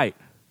shouldn't fight.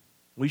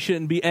 We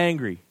shouldn't be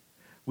angry.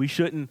 We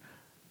shouldn't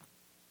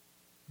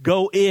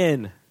go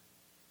in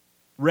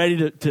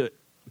ready to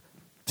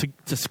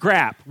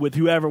scrap with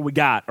whoever we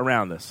got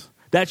around us.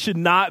 That should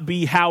not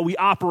be how we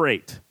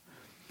operate.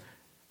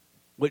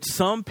 Which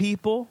some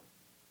people,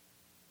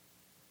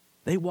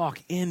 they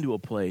walk into a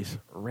place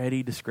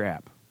ready to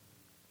scrap.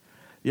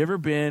 You ever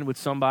been with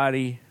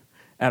somebody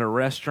at a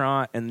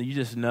restaurant and you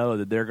just know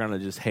that they're going to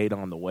just hate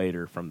on the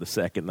waiter from the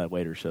second that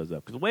waiter shows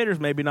up? Because the waiter's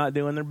maybe not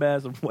doing their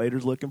best. The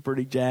waiter's looking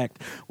pretty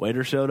jacked.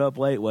 Waiter showed up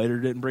late. Waiter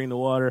didn't bring the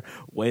water.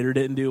 Waiter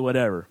didn't do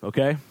whatever,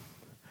 okay?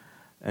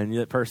 And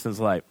that person's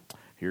like,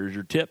 here's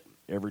your tip.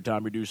 Every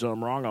time you do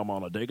something wrong, I'm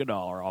going to take $1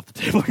 off the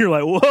table. You're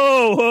like,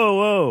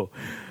 whoa.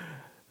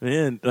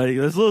 Man, like,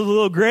 there's a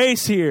little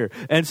grace here.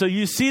 And so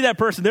you see that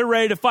person, they're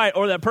ready to fight.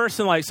 Or that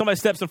person, like, somebody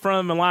steps in front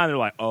of them in line, they're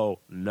like, oh,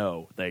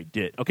 no, they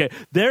did. Okay,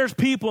 there's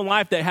people in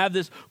life that have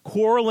this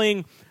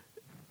quarreling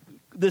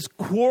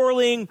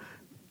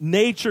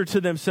nature to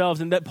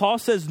themselves. And that Paul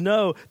says,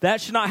 no, that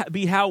should not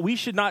be how, we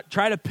should not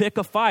try to pick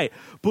a fight.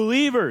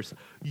 Believers,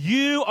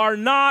 you are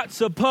not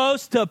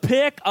supposed to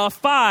pick a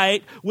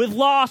fight with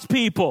lost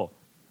people.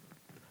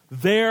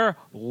 They're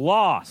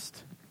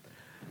lost.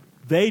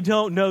 They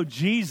don't know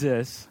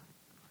Jesus.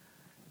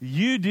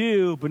 You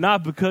do, but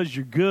not because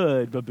you're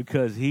good, but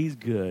because he's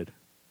good.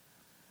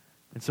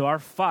 And so our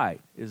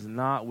fight is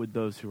not with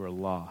those who are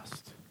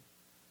lost,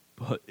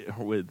 but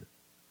with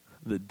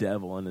the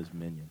devil and his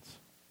minions.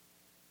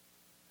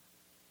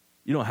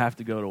 You don't have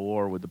to go to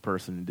war with the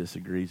person who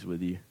disagrees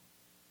with you. In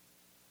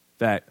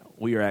fact,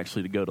 we are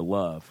actually to go to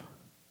love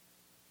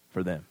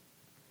for them.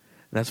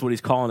 And that's what he's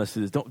calling us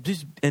to do.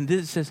 And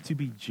this says to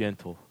be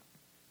gentle,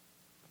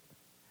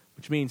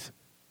 which means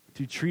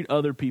to treat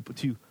other people,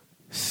 to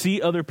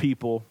see other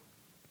people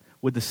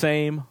with the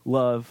same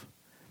love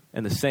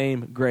and the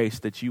same grace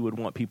that you would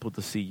want people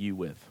to see you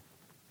with.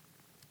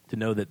 To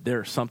know that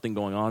there's something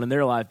going on in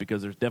their life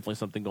because there's definitely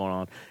something going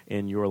on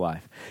in your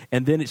life.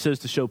 And then it says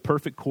to show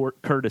perfect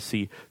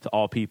courtesy to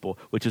all people,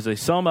 which is a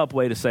sum up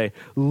way to say,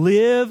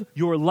 live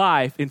your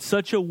life in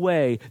such a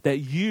way that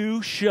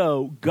you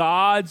show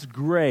God's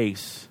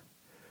grace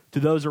to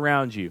those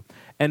around you.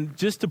 And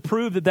just to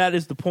prove that that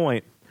is the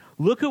point,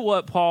 look at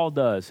what Paul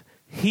does.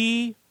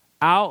 He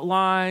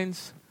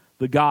outlines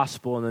the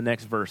gospel in the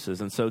next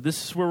verses. And so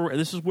this is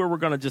where we're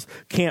going to just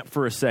camp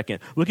for a second.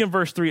 Look in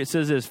verse 3, it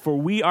says this, for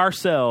we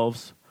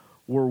ourselves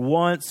were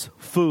once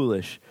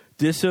foolish,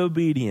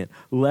 disobedient,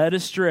 led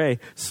astray,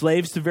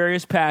 slaves to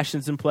various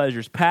passions and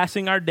pleasures,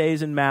 passing our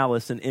days in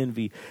malice and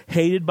envy,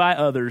 hated by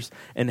others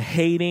and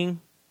hating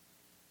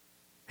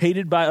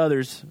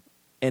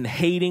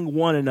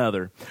one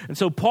another. And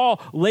so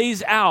Paul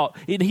lays out,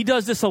 and he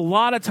does this a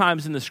lot of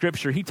times in the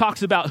scripture. He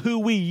talks about who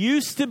we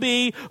used to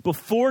be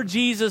before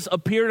Jesus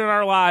appeared in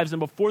our lives and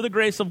before the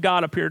grace of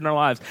God appeared in our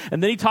lives.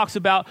 And then he talks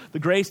about the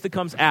grace that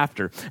comes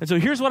after. And so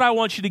here's what I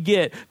want you to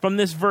get from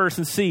this verse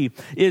and see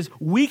is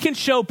we can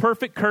show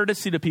perfect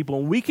courtesy to people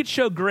and we can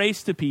show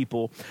grace to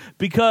people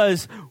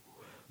because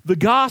the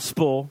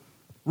gospel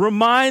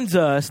reminds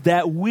us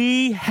that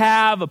we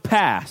have a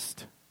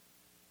past.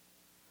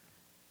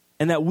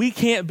 And that we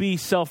can't be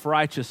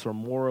self-righteous or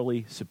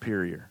morally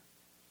superior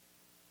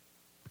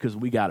because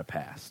we got a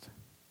past.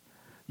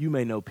 You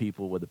may know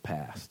people with a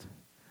past.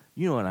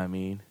 You know what I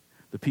mean?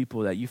 The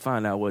people that you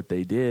find out what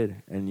they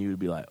did and you would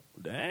be like,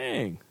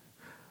 dang,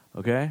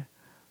 okay?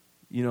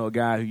 You know a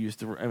guy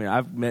who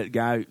I've met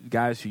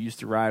guys who used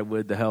to ride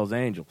with the Hells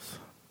Angels.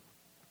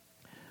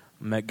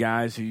 I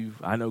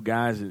know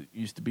guys that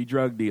used to be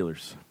drug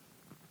dealers.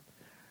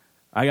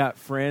 I got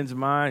friends of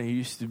mine who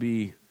used to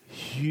be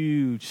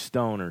huge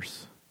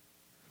stoners,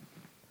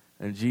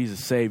 and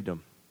Jesus saved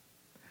them,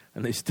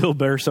 and they still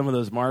bear some of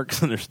those marks,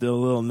 and they're still a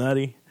little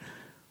nutty,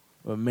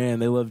 but man,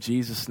 they love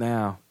Jesus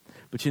now.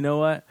 But you know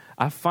what?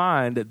 I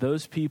find that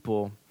those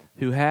people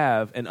who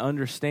have and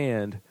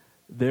understand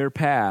their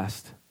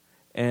past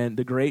and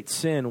the great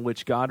sin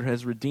which God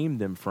has redeemed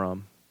them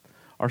from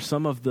are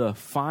some of the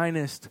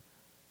finest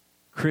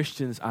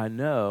Christians I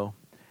know,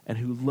 and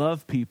who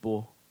love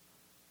people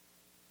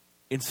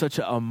in such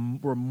a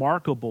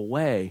remarkable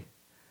way,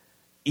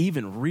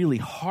 even really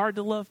hard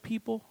to love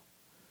people,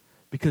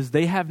 because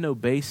they have no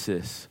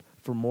basis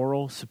for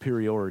moral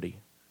superiority.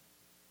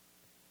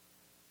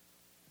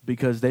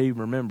 Because they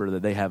remember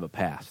that they have a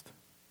past.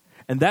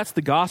 And that's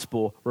the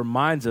gospel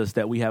reminds us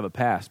that we have a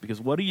past. Because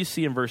what do you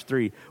see in verse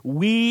 3?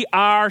 We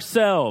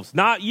ourselves,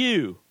 not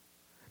you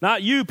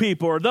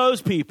people or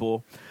those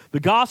people.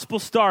 The gospel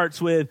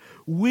starts with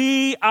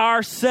we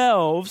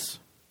ourselves.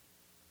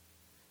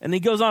 And he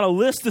goes on a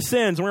list of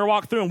sins, and we're going to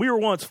walk through them. We were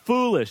once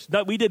foolish.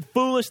 We did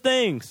foolish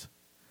things.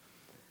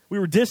 We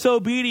were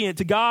disobedient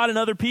to God and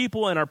other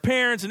people and our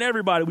parents and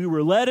everybody. We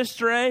were led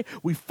astray.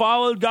 We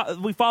followed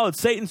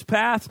Satan's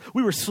paths.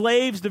 We were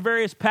slaves to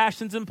various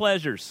passions and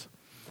pleasures.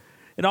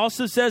 It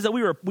also says that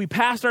we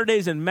passed our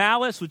days in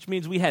malice, which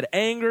means we had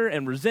anger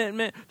and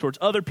resentment towards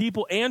other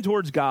people and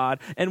towards God,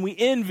 and we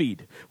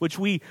envied, which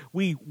we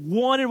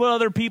wanted what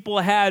other people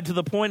had to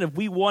the point of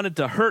we wanted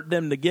to hurt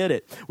them to get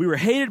it. We were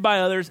hated by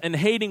others and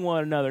hating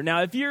one another.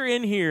 Now, if you're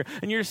in here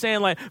and you're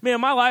saying like,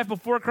 man, my life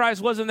before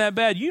Christ wasn't that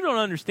bad, you don't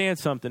understand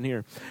something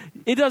here.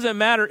 It doesn't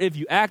matter if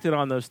you acted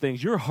on those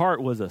things. Your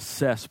heart was a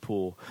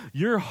cesspool.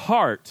 Your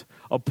heart,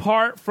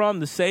 apart from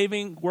the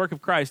saving work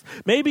of Christ.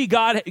 Maybe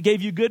God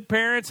gave you good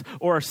parents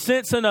or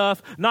sense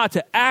enough not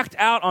to act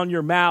out on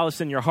your malice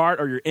in your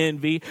heart or your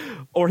envy,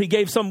 or he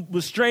gave some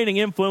restraining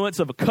influence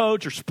of a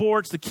coach or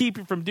sports to keep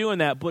you from doing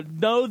that. But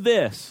know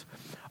this,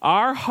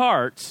 our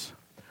hearts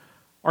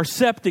are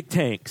septic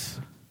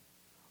tanks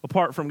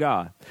apart from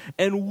God.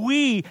 And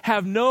we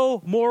have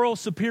no moral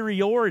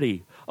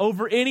superiority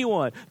over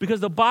anyone, because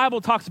the Bible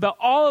talks about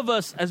all of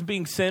us as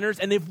being sinners.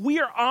 And if we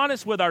are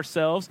honest with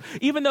ourselves,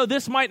 even though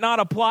this might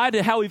not apply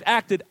to how we've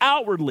acted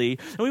outwardly,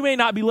 and we may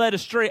not be led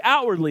astray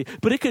outwardly,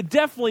 but it could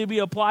definitely be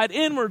applied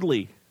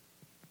inwardly.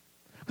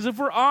 Because if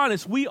we're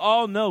honest, we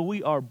all know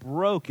we are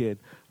broken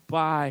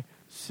by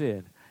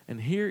sin.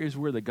 And here is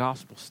where the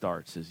gospel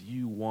starts, is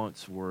you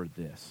once were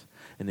this.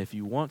 And if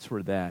you once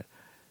were that,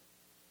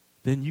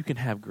 then you can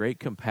have great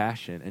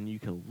compassion and you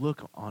can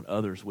look on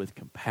others with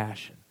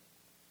compassion,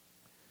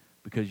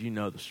 because you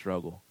know the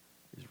struggle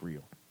is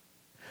real.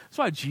 That's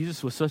why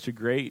Jesus was such a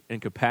great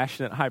and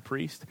compassionate high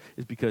priest,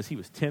 is because he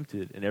was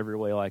tempted in every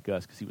way like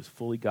us, because he was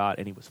fully God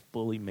and he was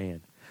fully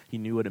man. He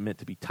knew what it meant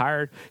to be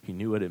tired. He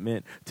knew what it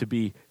meant to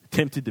be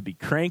tempted to be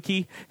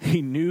cranky.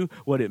 He knew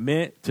what it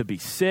meant to be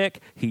sick.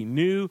 He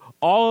knew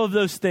all of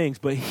those things,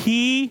 but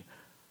he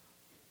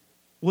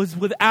was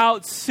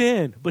without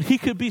sin. But he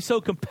could be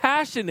so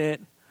compassionate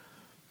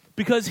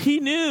because he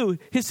knew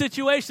his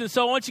situation.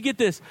 So I want you to get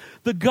this.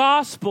 The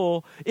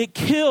gospel, it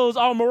kills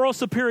our moral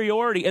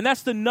superiority. And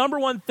that's the number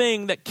one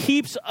thing that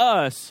keeps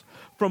us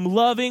from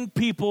loving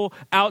people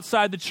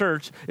outside the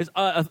church is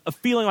a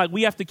feeling like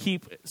we have to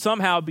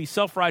somehow be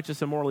self-righteous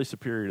and morally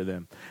superior to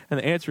them. And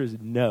the answer is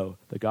no.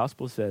 The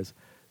gospel says,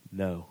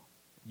 no,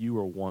 you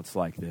were once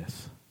like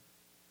this.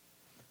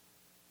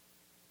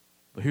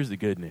 But here's the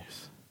good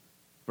news.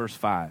 Verse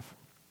 4.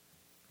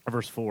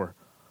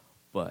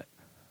 But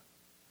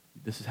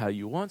this is how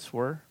you once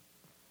were.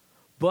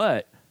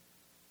 But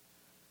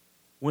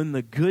when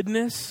the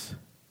goodness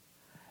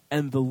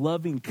and the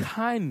loving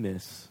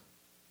kindness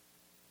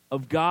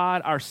of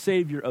God, our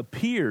Savior,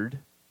 appeared,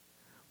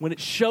 when it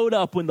showed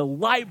up, when the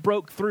light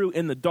broke through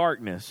in the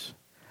darkness,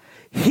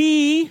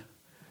 He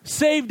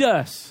saved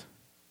us.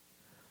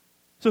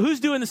 So who's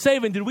doing the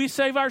saving? Did we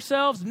save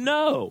ourselves?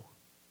 No.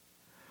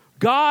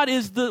 God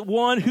is the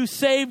one who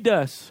saved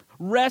us,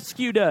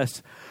 rescued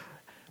us.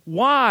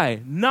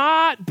 Why?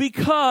 Not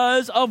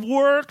because of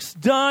works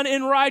done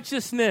in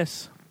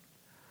righteousness.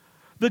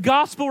 The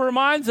gospel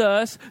reminds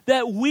us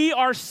that we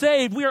are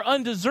saved. We are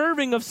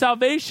undeserving of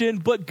salvation,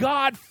 but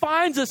God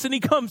finds us and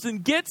He comes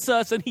and gets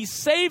us and He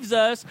saves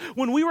us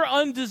when we were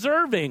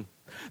undeserving.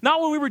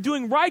 Not when we were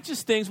doing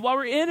righteous things while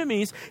we're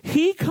enemies.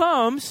 He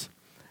comes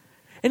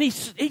and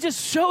he just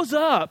shows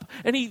up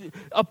and He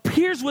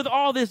appears with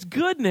all this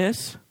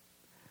goodness.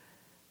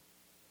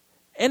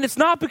 And it's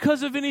not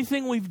because of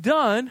anything we've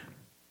done,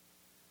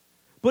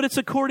 but it's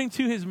according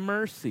to His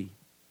mercy.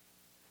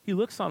 He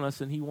looks on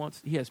us and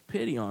He has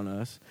pity on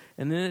us.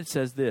 And then it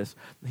says this,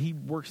 He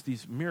works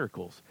these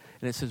miracles.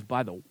 And it says,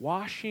 by the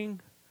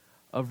washing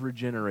of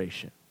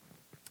regeneration.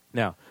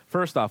 Now,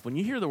 first off, when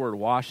you hear the word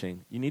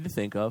washing, you need to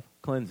think of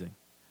cleansing,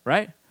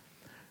 right?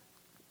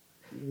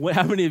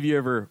 How many of you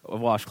ever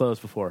washed clothes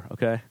before,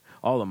 okay?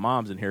 All the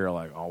moms in here are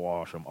like, I'll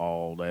wash them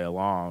all day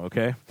long,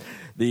 okay?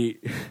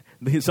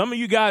 Some of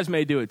you guys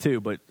may do it too,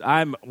 but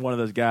I'm one of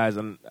those guys,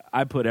 and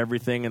I put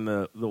everything in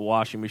the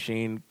washing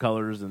machine,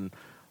 colors and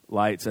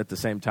lights at the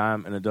same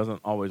time, and it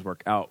doesn't always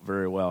work out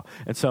very well.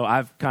 And so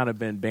I've kind of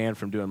been banned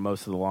from doing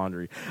most of the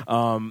laundry.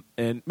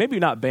 And maybe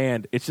not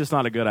banned, it's just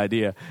not a good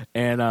idea.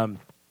 And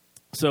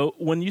so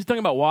when you think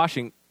about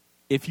washing,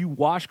 if you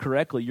wash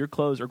correctly, your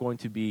clothes are going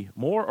to be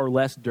more or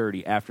less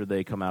dirty after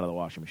they come out of the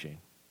washing machine.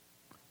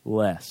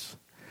 Less.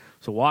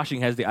 So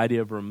washing has the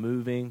idea of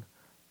removing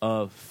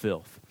of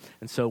filth.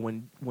 And so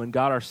when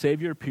God our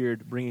Savior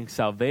appeared bringing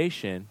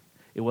salvation,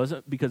 it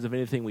wasn't because of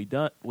anything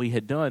we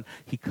had done.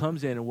 He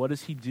comes in, and what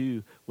does He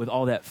do with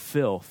all that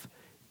filth?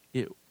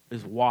 It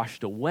is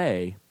washed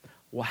away.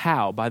 Well,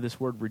 how? By this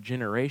word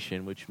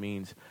regeneration, which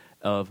means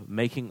of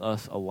making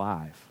us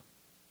alive.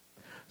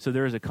 So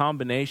there is a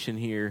combination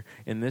here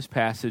in this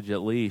passage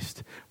at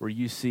least where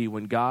you see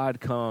when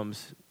God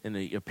comes and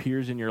He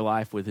appears in your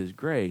life with His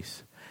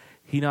grace,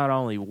 He not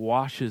only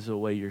washes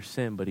away your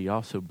sin, but He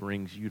also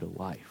brings you to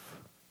life.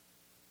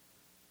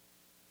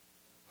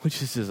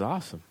 Which is just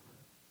awesome.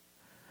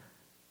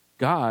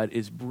 God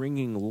is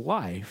bringing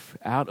life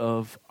out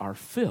of our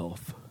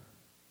filth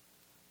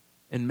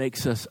and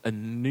makes us a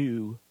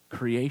new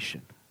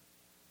creation.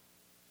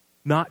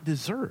 Not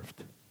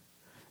deserved.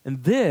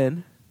 And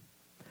then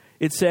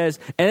it says,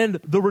 and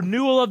the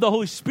renewal of the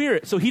Holy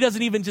Spirit. So He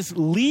doesn't even just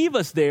leave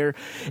us there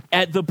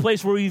at the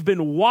place where we've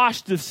been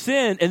washed of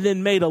sin and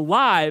then made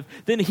alive.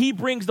 Then He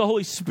brings the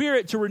Holy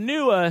Spirit to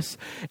renew us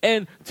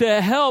and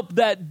to help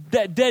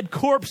that dead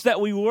corpse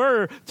that we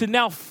were to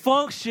now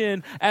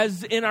function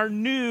as in our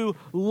new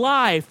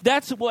life.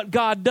 That's what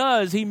God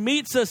does. He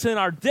meets us in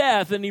our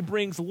death and He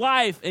brings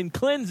life and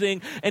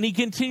cleansing, and He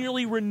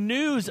continually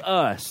renews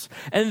us.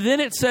 And then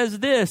it says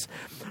this,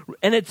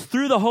 and it's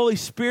through the Holy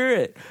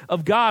Spirit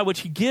of God,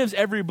 which He gives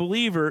every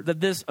believer, that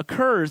this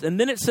occurs. And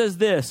then it says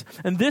this,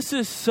 and this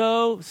is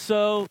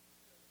so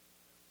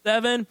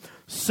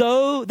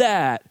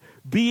that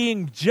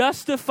being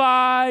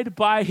justified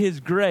by His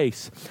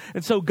grace.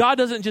 And so God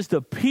doesn't just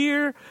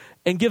appear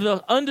and give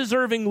us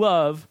undeserving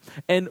love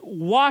and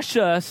wash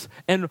us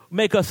and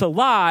make us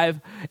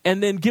alive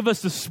and then give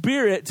us the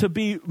Spirit to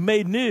be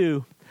made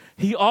new.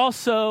 He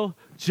also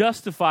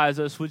justifies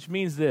us, which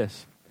means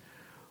this.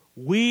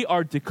 We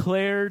are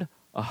declared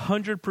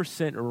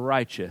 100%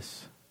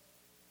 righteous.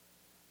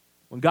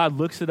 When God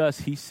looks at us,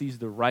 He sees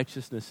the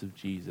righteousness of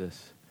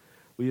Jesus.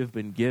 We have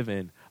been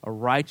given a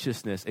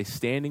righteousness, a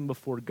standing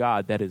before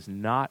God that is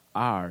not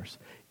ours.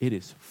 It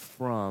is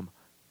from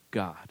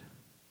God.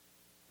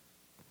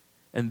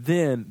 And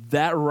then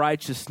that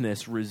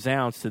righteousness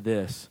resounds to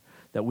this,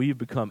 that we have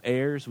become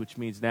heirs, which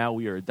means now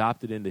we are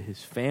adopted into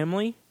His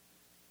family,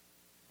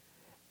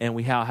 and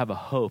we have a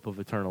hope of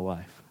eternal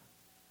life.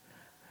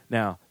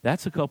 Now,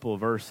 that's a couple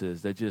of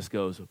verses that just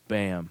goes,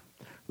 bam.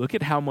 Look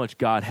at how much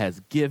God has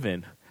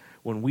given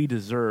when we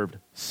deserved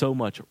so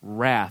much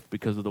wrath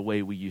because of the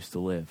way we used to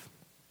live.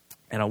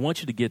 And I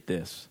want you to get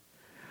this.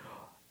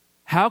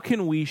 How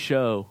can we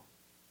show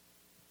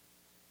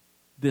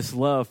this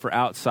love for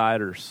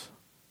outsiders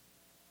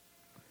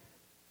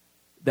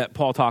that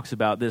Paul talks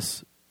about,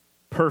 this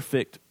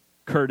perfect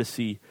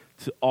courtesy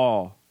to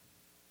all?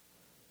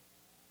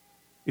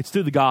 It's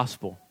through the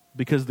gospel.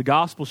 Because the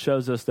gospel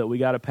shows us that we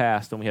got a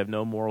past and we have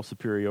no moral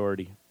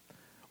superiority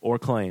or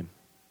claim.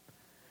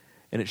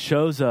 And it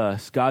shows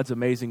us God's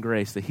amazing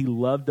grace, that he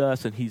loved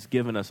us and he's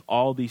given us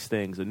all these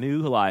things, a new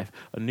life,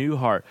 a new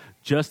heart,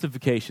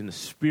 justification, the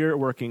Spirit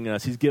working in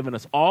us. He's given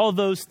us all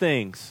those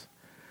things.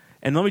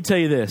 And let me tell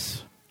you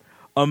this,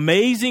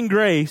 amazing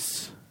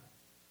grace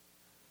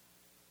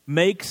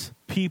makes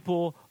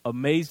people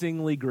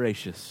amazingly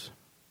gracious.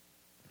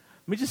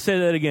 Let me just say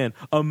that again.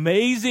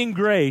 Amazing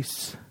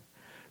grace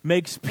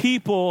makes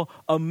people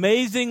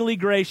amazingly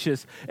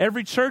gracious.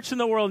 Every church in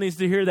the world needs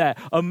to hear that.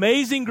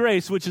 Amazing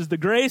grace, which is the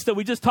grace that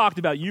we just talked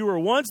about. You were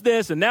once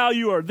this, and now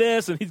you are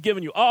this, and he's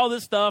given you all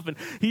this stuff, and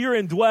you're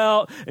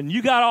indwelt, and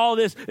you got all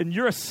this, and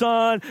you're a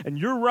son, and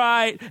you're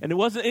right, and it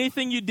wasn't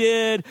anything you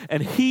did,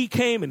 and he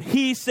came, and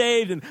he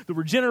saved, and the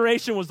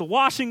regeneration was the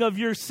washing of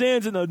your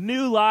sins and a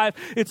new life.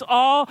 It's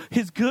all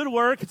his good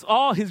work. It's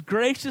all his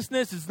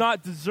graciousness. It's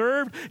not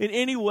deserved in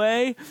any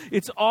way.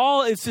 It's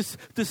just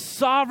the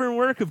sovereign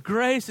work of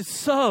grace. It's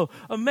so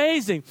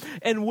amazing.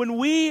 And when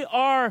we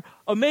are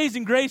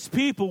amazing grace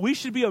people, we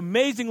should be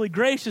amazingly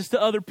gracious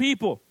to other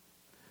people.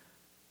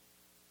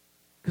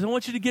 Because I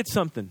want you to get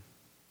something.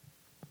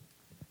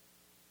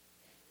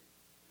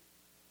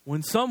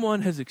 When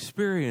someone has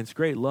experienced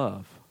great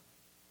love,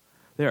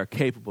 they are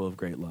capable of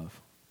great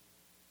love.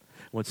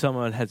 When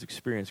someone has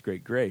experienced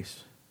great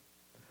grace,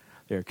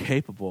 they are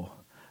capable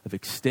of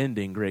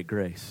extending great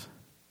grace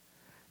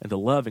and to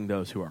loving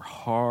those who are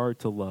hard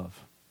to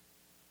love.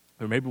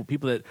 Or maybe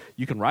people that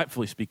you can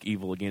rightfully speak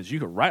evil against, you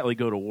can rightly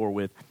go to war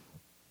with,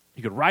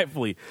 you can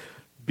rightfully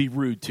be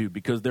rude to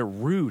because they're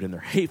rude and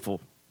they're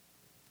hateful.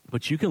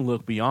 But you can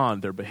look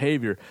beyond their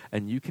behavior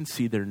and you can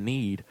see their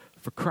need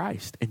for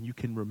Christ. And you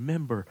can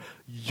remember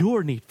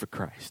your need for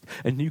Christ.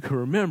 And you can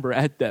remember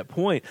at that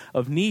point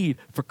of need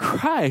for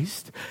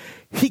Christ,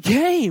 he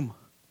came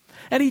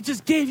and he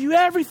just gave you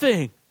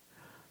everything.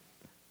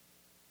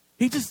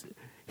 He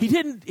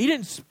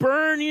didn't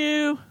spurn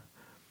you.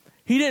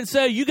 He didn't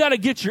say, you got to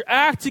get your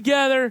act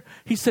together.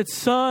 He said,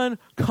 son,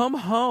 come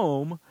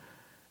home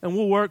and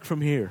we'll work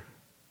from here.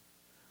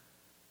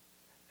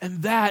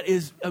 And that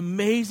is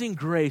amazing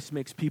grace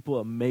makes people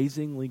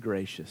amazingly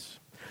gracious.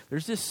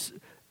 There's this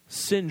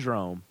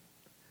syndrome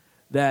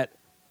that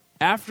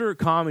after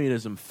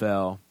communism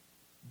fell,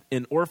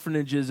 in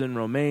orphanages in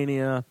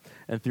Romania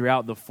and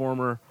throughout the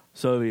former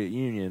Soviet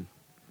Union,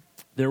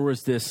 there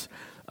was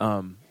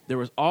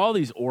all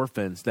these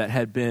orphans that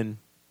had been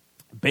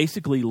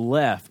basically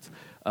left.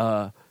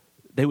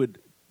 They would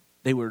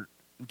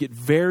get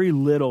very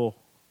little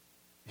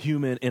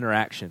human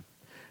interaction.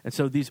 And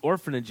so these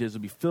orphanages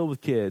would be filled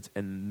with kids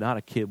and not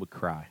a kid would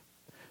cry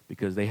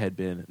because they had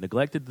been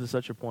neglected to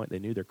such a point they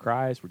knew their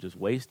cries were just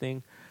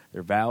wasting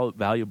their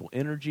valuable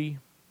energy.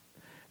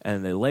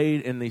 And they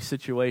laid in these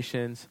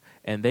situations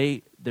and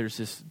there's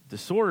this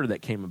disorder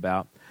that came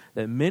about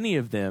that many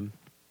of them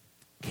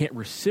can't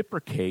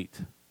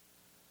reciprocate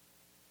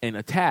and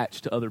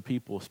attach to other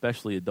people,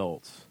 especially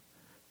adults,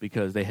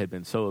 because they had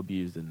been so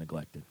abused and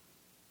neglected.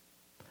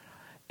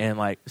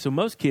 And so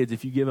most kids,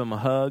 if you give them a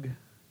hug,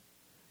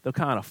 they'll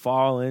kind of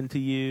fall into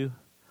you.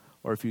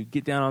 Or if you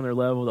get down on their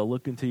level, they'll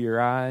look into your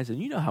eyes. And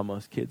you know how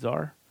most kids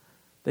are.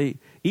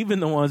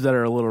 Even the ones that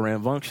are a little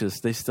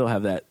rambunctious, they still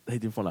have that. They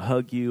just want to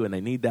hug you and they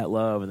need that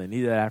love and they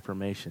need that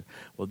affirmation.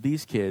 Well,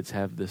 these kids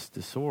have this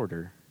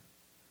disorder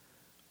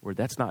where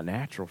that's not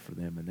natural for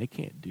them and they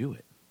can't do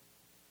it.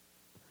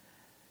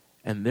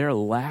 And their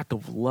lack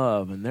of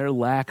love and their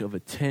lack of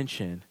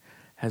attention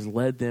has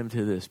led them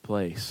to this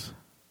place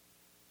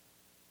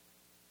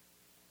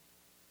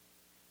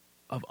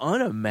of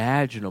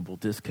unimaginable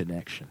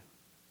disconnection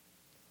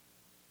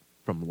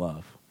from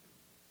love.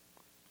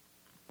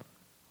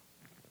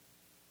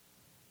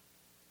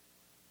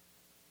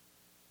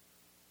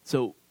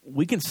 So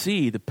we can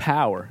see the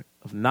power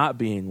of not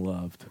being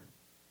loved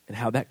and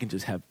how that can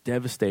just have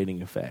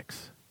devastating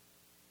effects.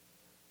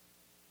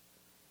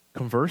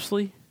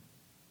 Conversely,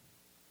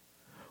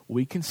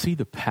 we can see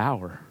the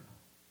power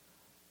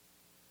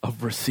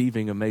of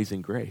receiving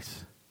amazing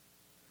grace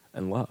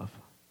and love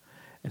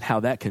and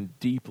how that can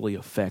deeply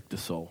affect the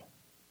soul.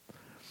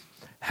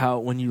 How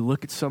when you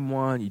look at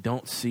someone, you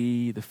don't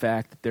see the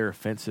fact that they're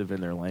offensive in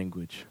their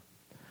language.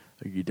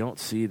 Or you don't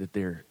see that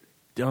they're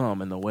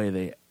dumb in the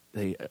way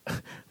they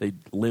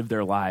live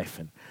their life.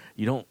 And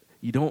you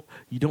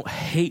don't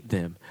hate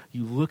them.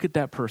 You look at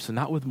that person,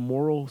 not with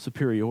moral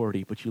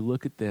superiority, but you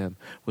look at them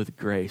with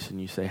grace and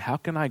you say, how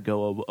can I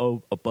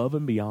go above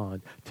and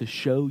beyond to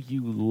show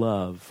you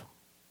love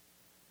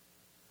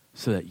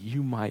so that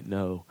you might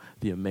know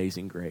the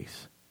amazing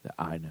grace that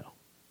I know?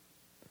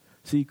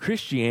 See,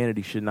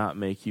 Christianity should not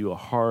make you a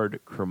hard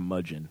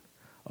curmudgeon,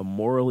 a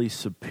morally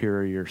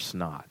superior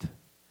snot.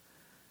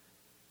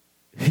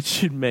 It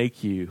should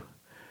make you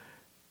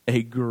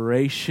a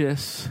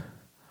gracious,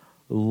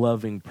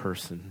 loving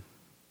person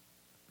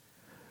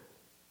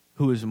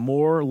who is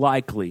more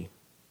likely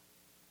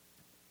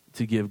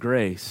to give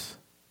grace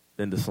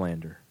than to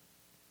slander,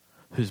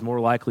 who's more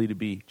likely to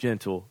be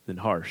gentle than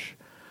harsh,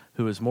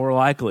 who is more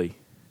likely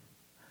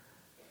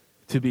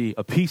to be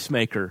a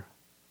peacemaker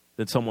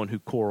than someone who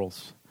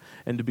quarrels,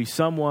 and to be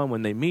someone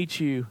when they meet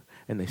you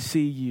and they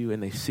see you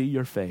and they see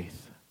your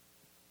faith,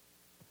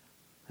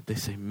 that they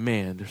say,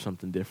 man, there's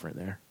something different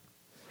there.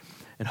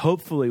 And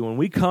hopefully when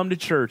we come to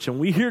church and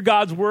we hear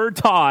God's word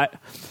taught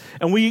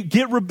and we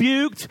get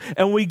rebuked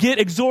and we get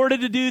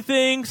exhorted to do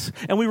things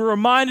and we were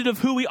reminded of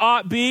who we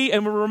ought be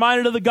and we're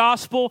reminded of the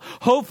gospel,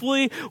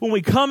 hopefully when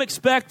we come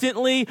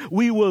expectantly,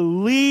 we will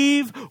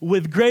leave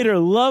with greater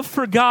love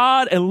for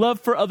God and love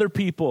for other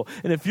people.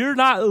 And if you're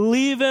not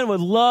leaving with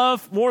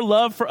more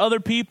love for other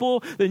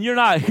people, then you're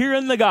not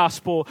hearing the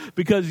gospel,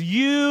 because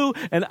you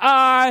and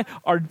I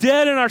are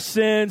dead in our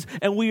sins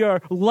and we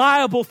are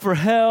liable for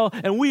hell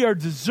and we are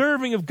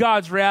deserving of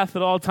God's wrath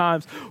at all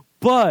times.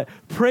 But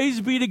praise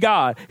be to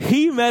God,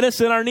 he met us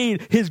in our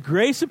need. His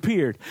grace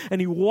appeared and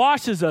he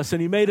washes us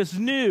and he made us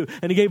new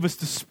and he gave us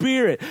the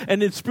Spirit,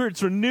 and the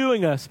Spirit's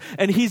renewing us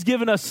and he's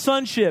given us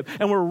sonship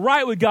and we're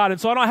right with God.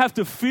 And so I don't have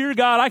to fear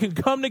God. I can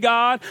come to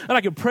God and I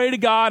can pray to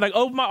God. And I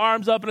open my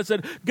arms up and I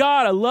said,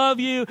 God, I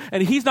love you.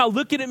 And he's not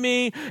looking at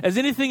me as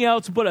anything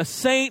else but a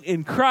saint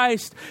in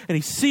Christ, and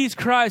he sees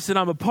Christ and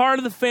I'm a part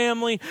of the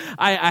family.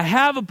 I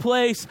have a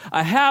place,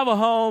 I have a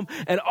home,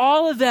 and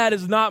all of that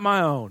is not my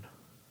own.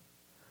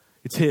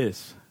 It's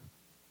his.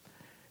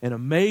 And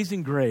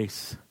amazing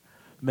grace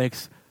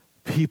makes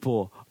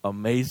people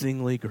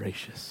amazingly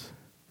gracious.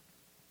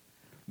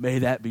 May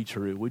that be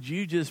true. Would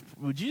you just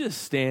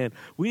stand?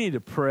 We need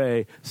to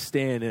pray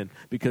standing,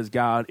 because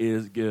God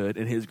is good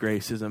and his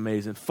grace is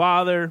amazing.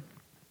 Father,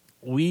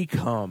 we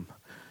come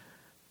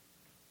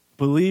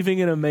believing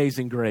in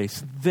amazing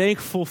grace,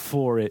 thankful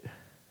for it.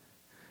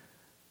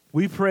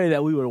 We pray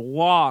that we would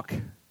walk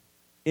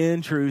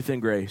in truth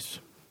and grace.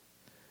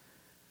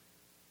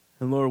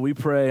 And Lord,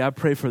 I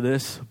pray for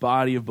this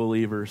body of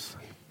believers,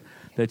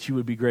 that you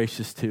would be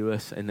gracious to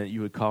us and that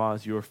you would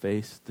cause your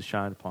face to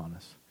shine upon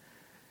us.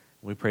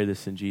 We pray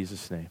this in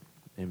Jesus' name.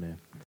 Amen.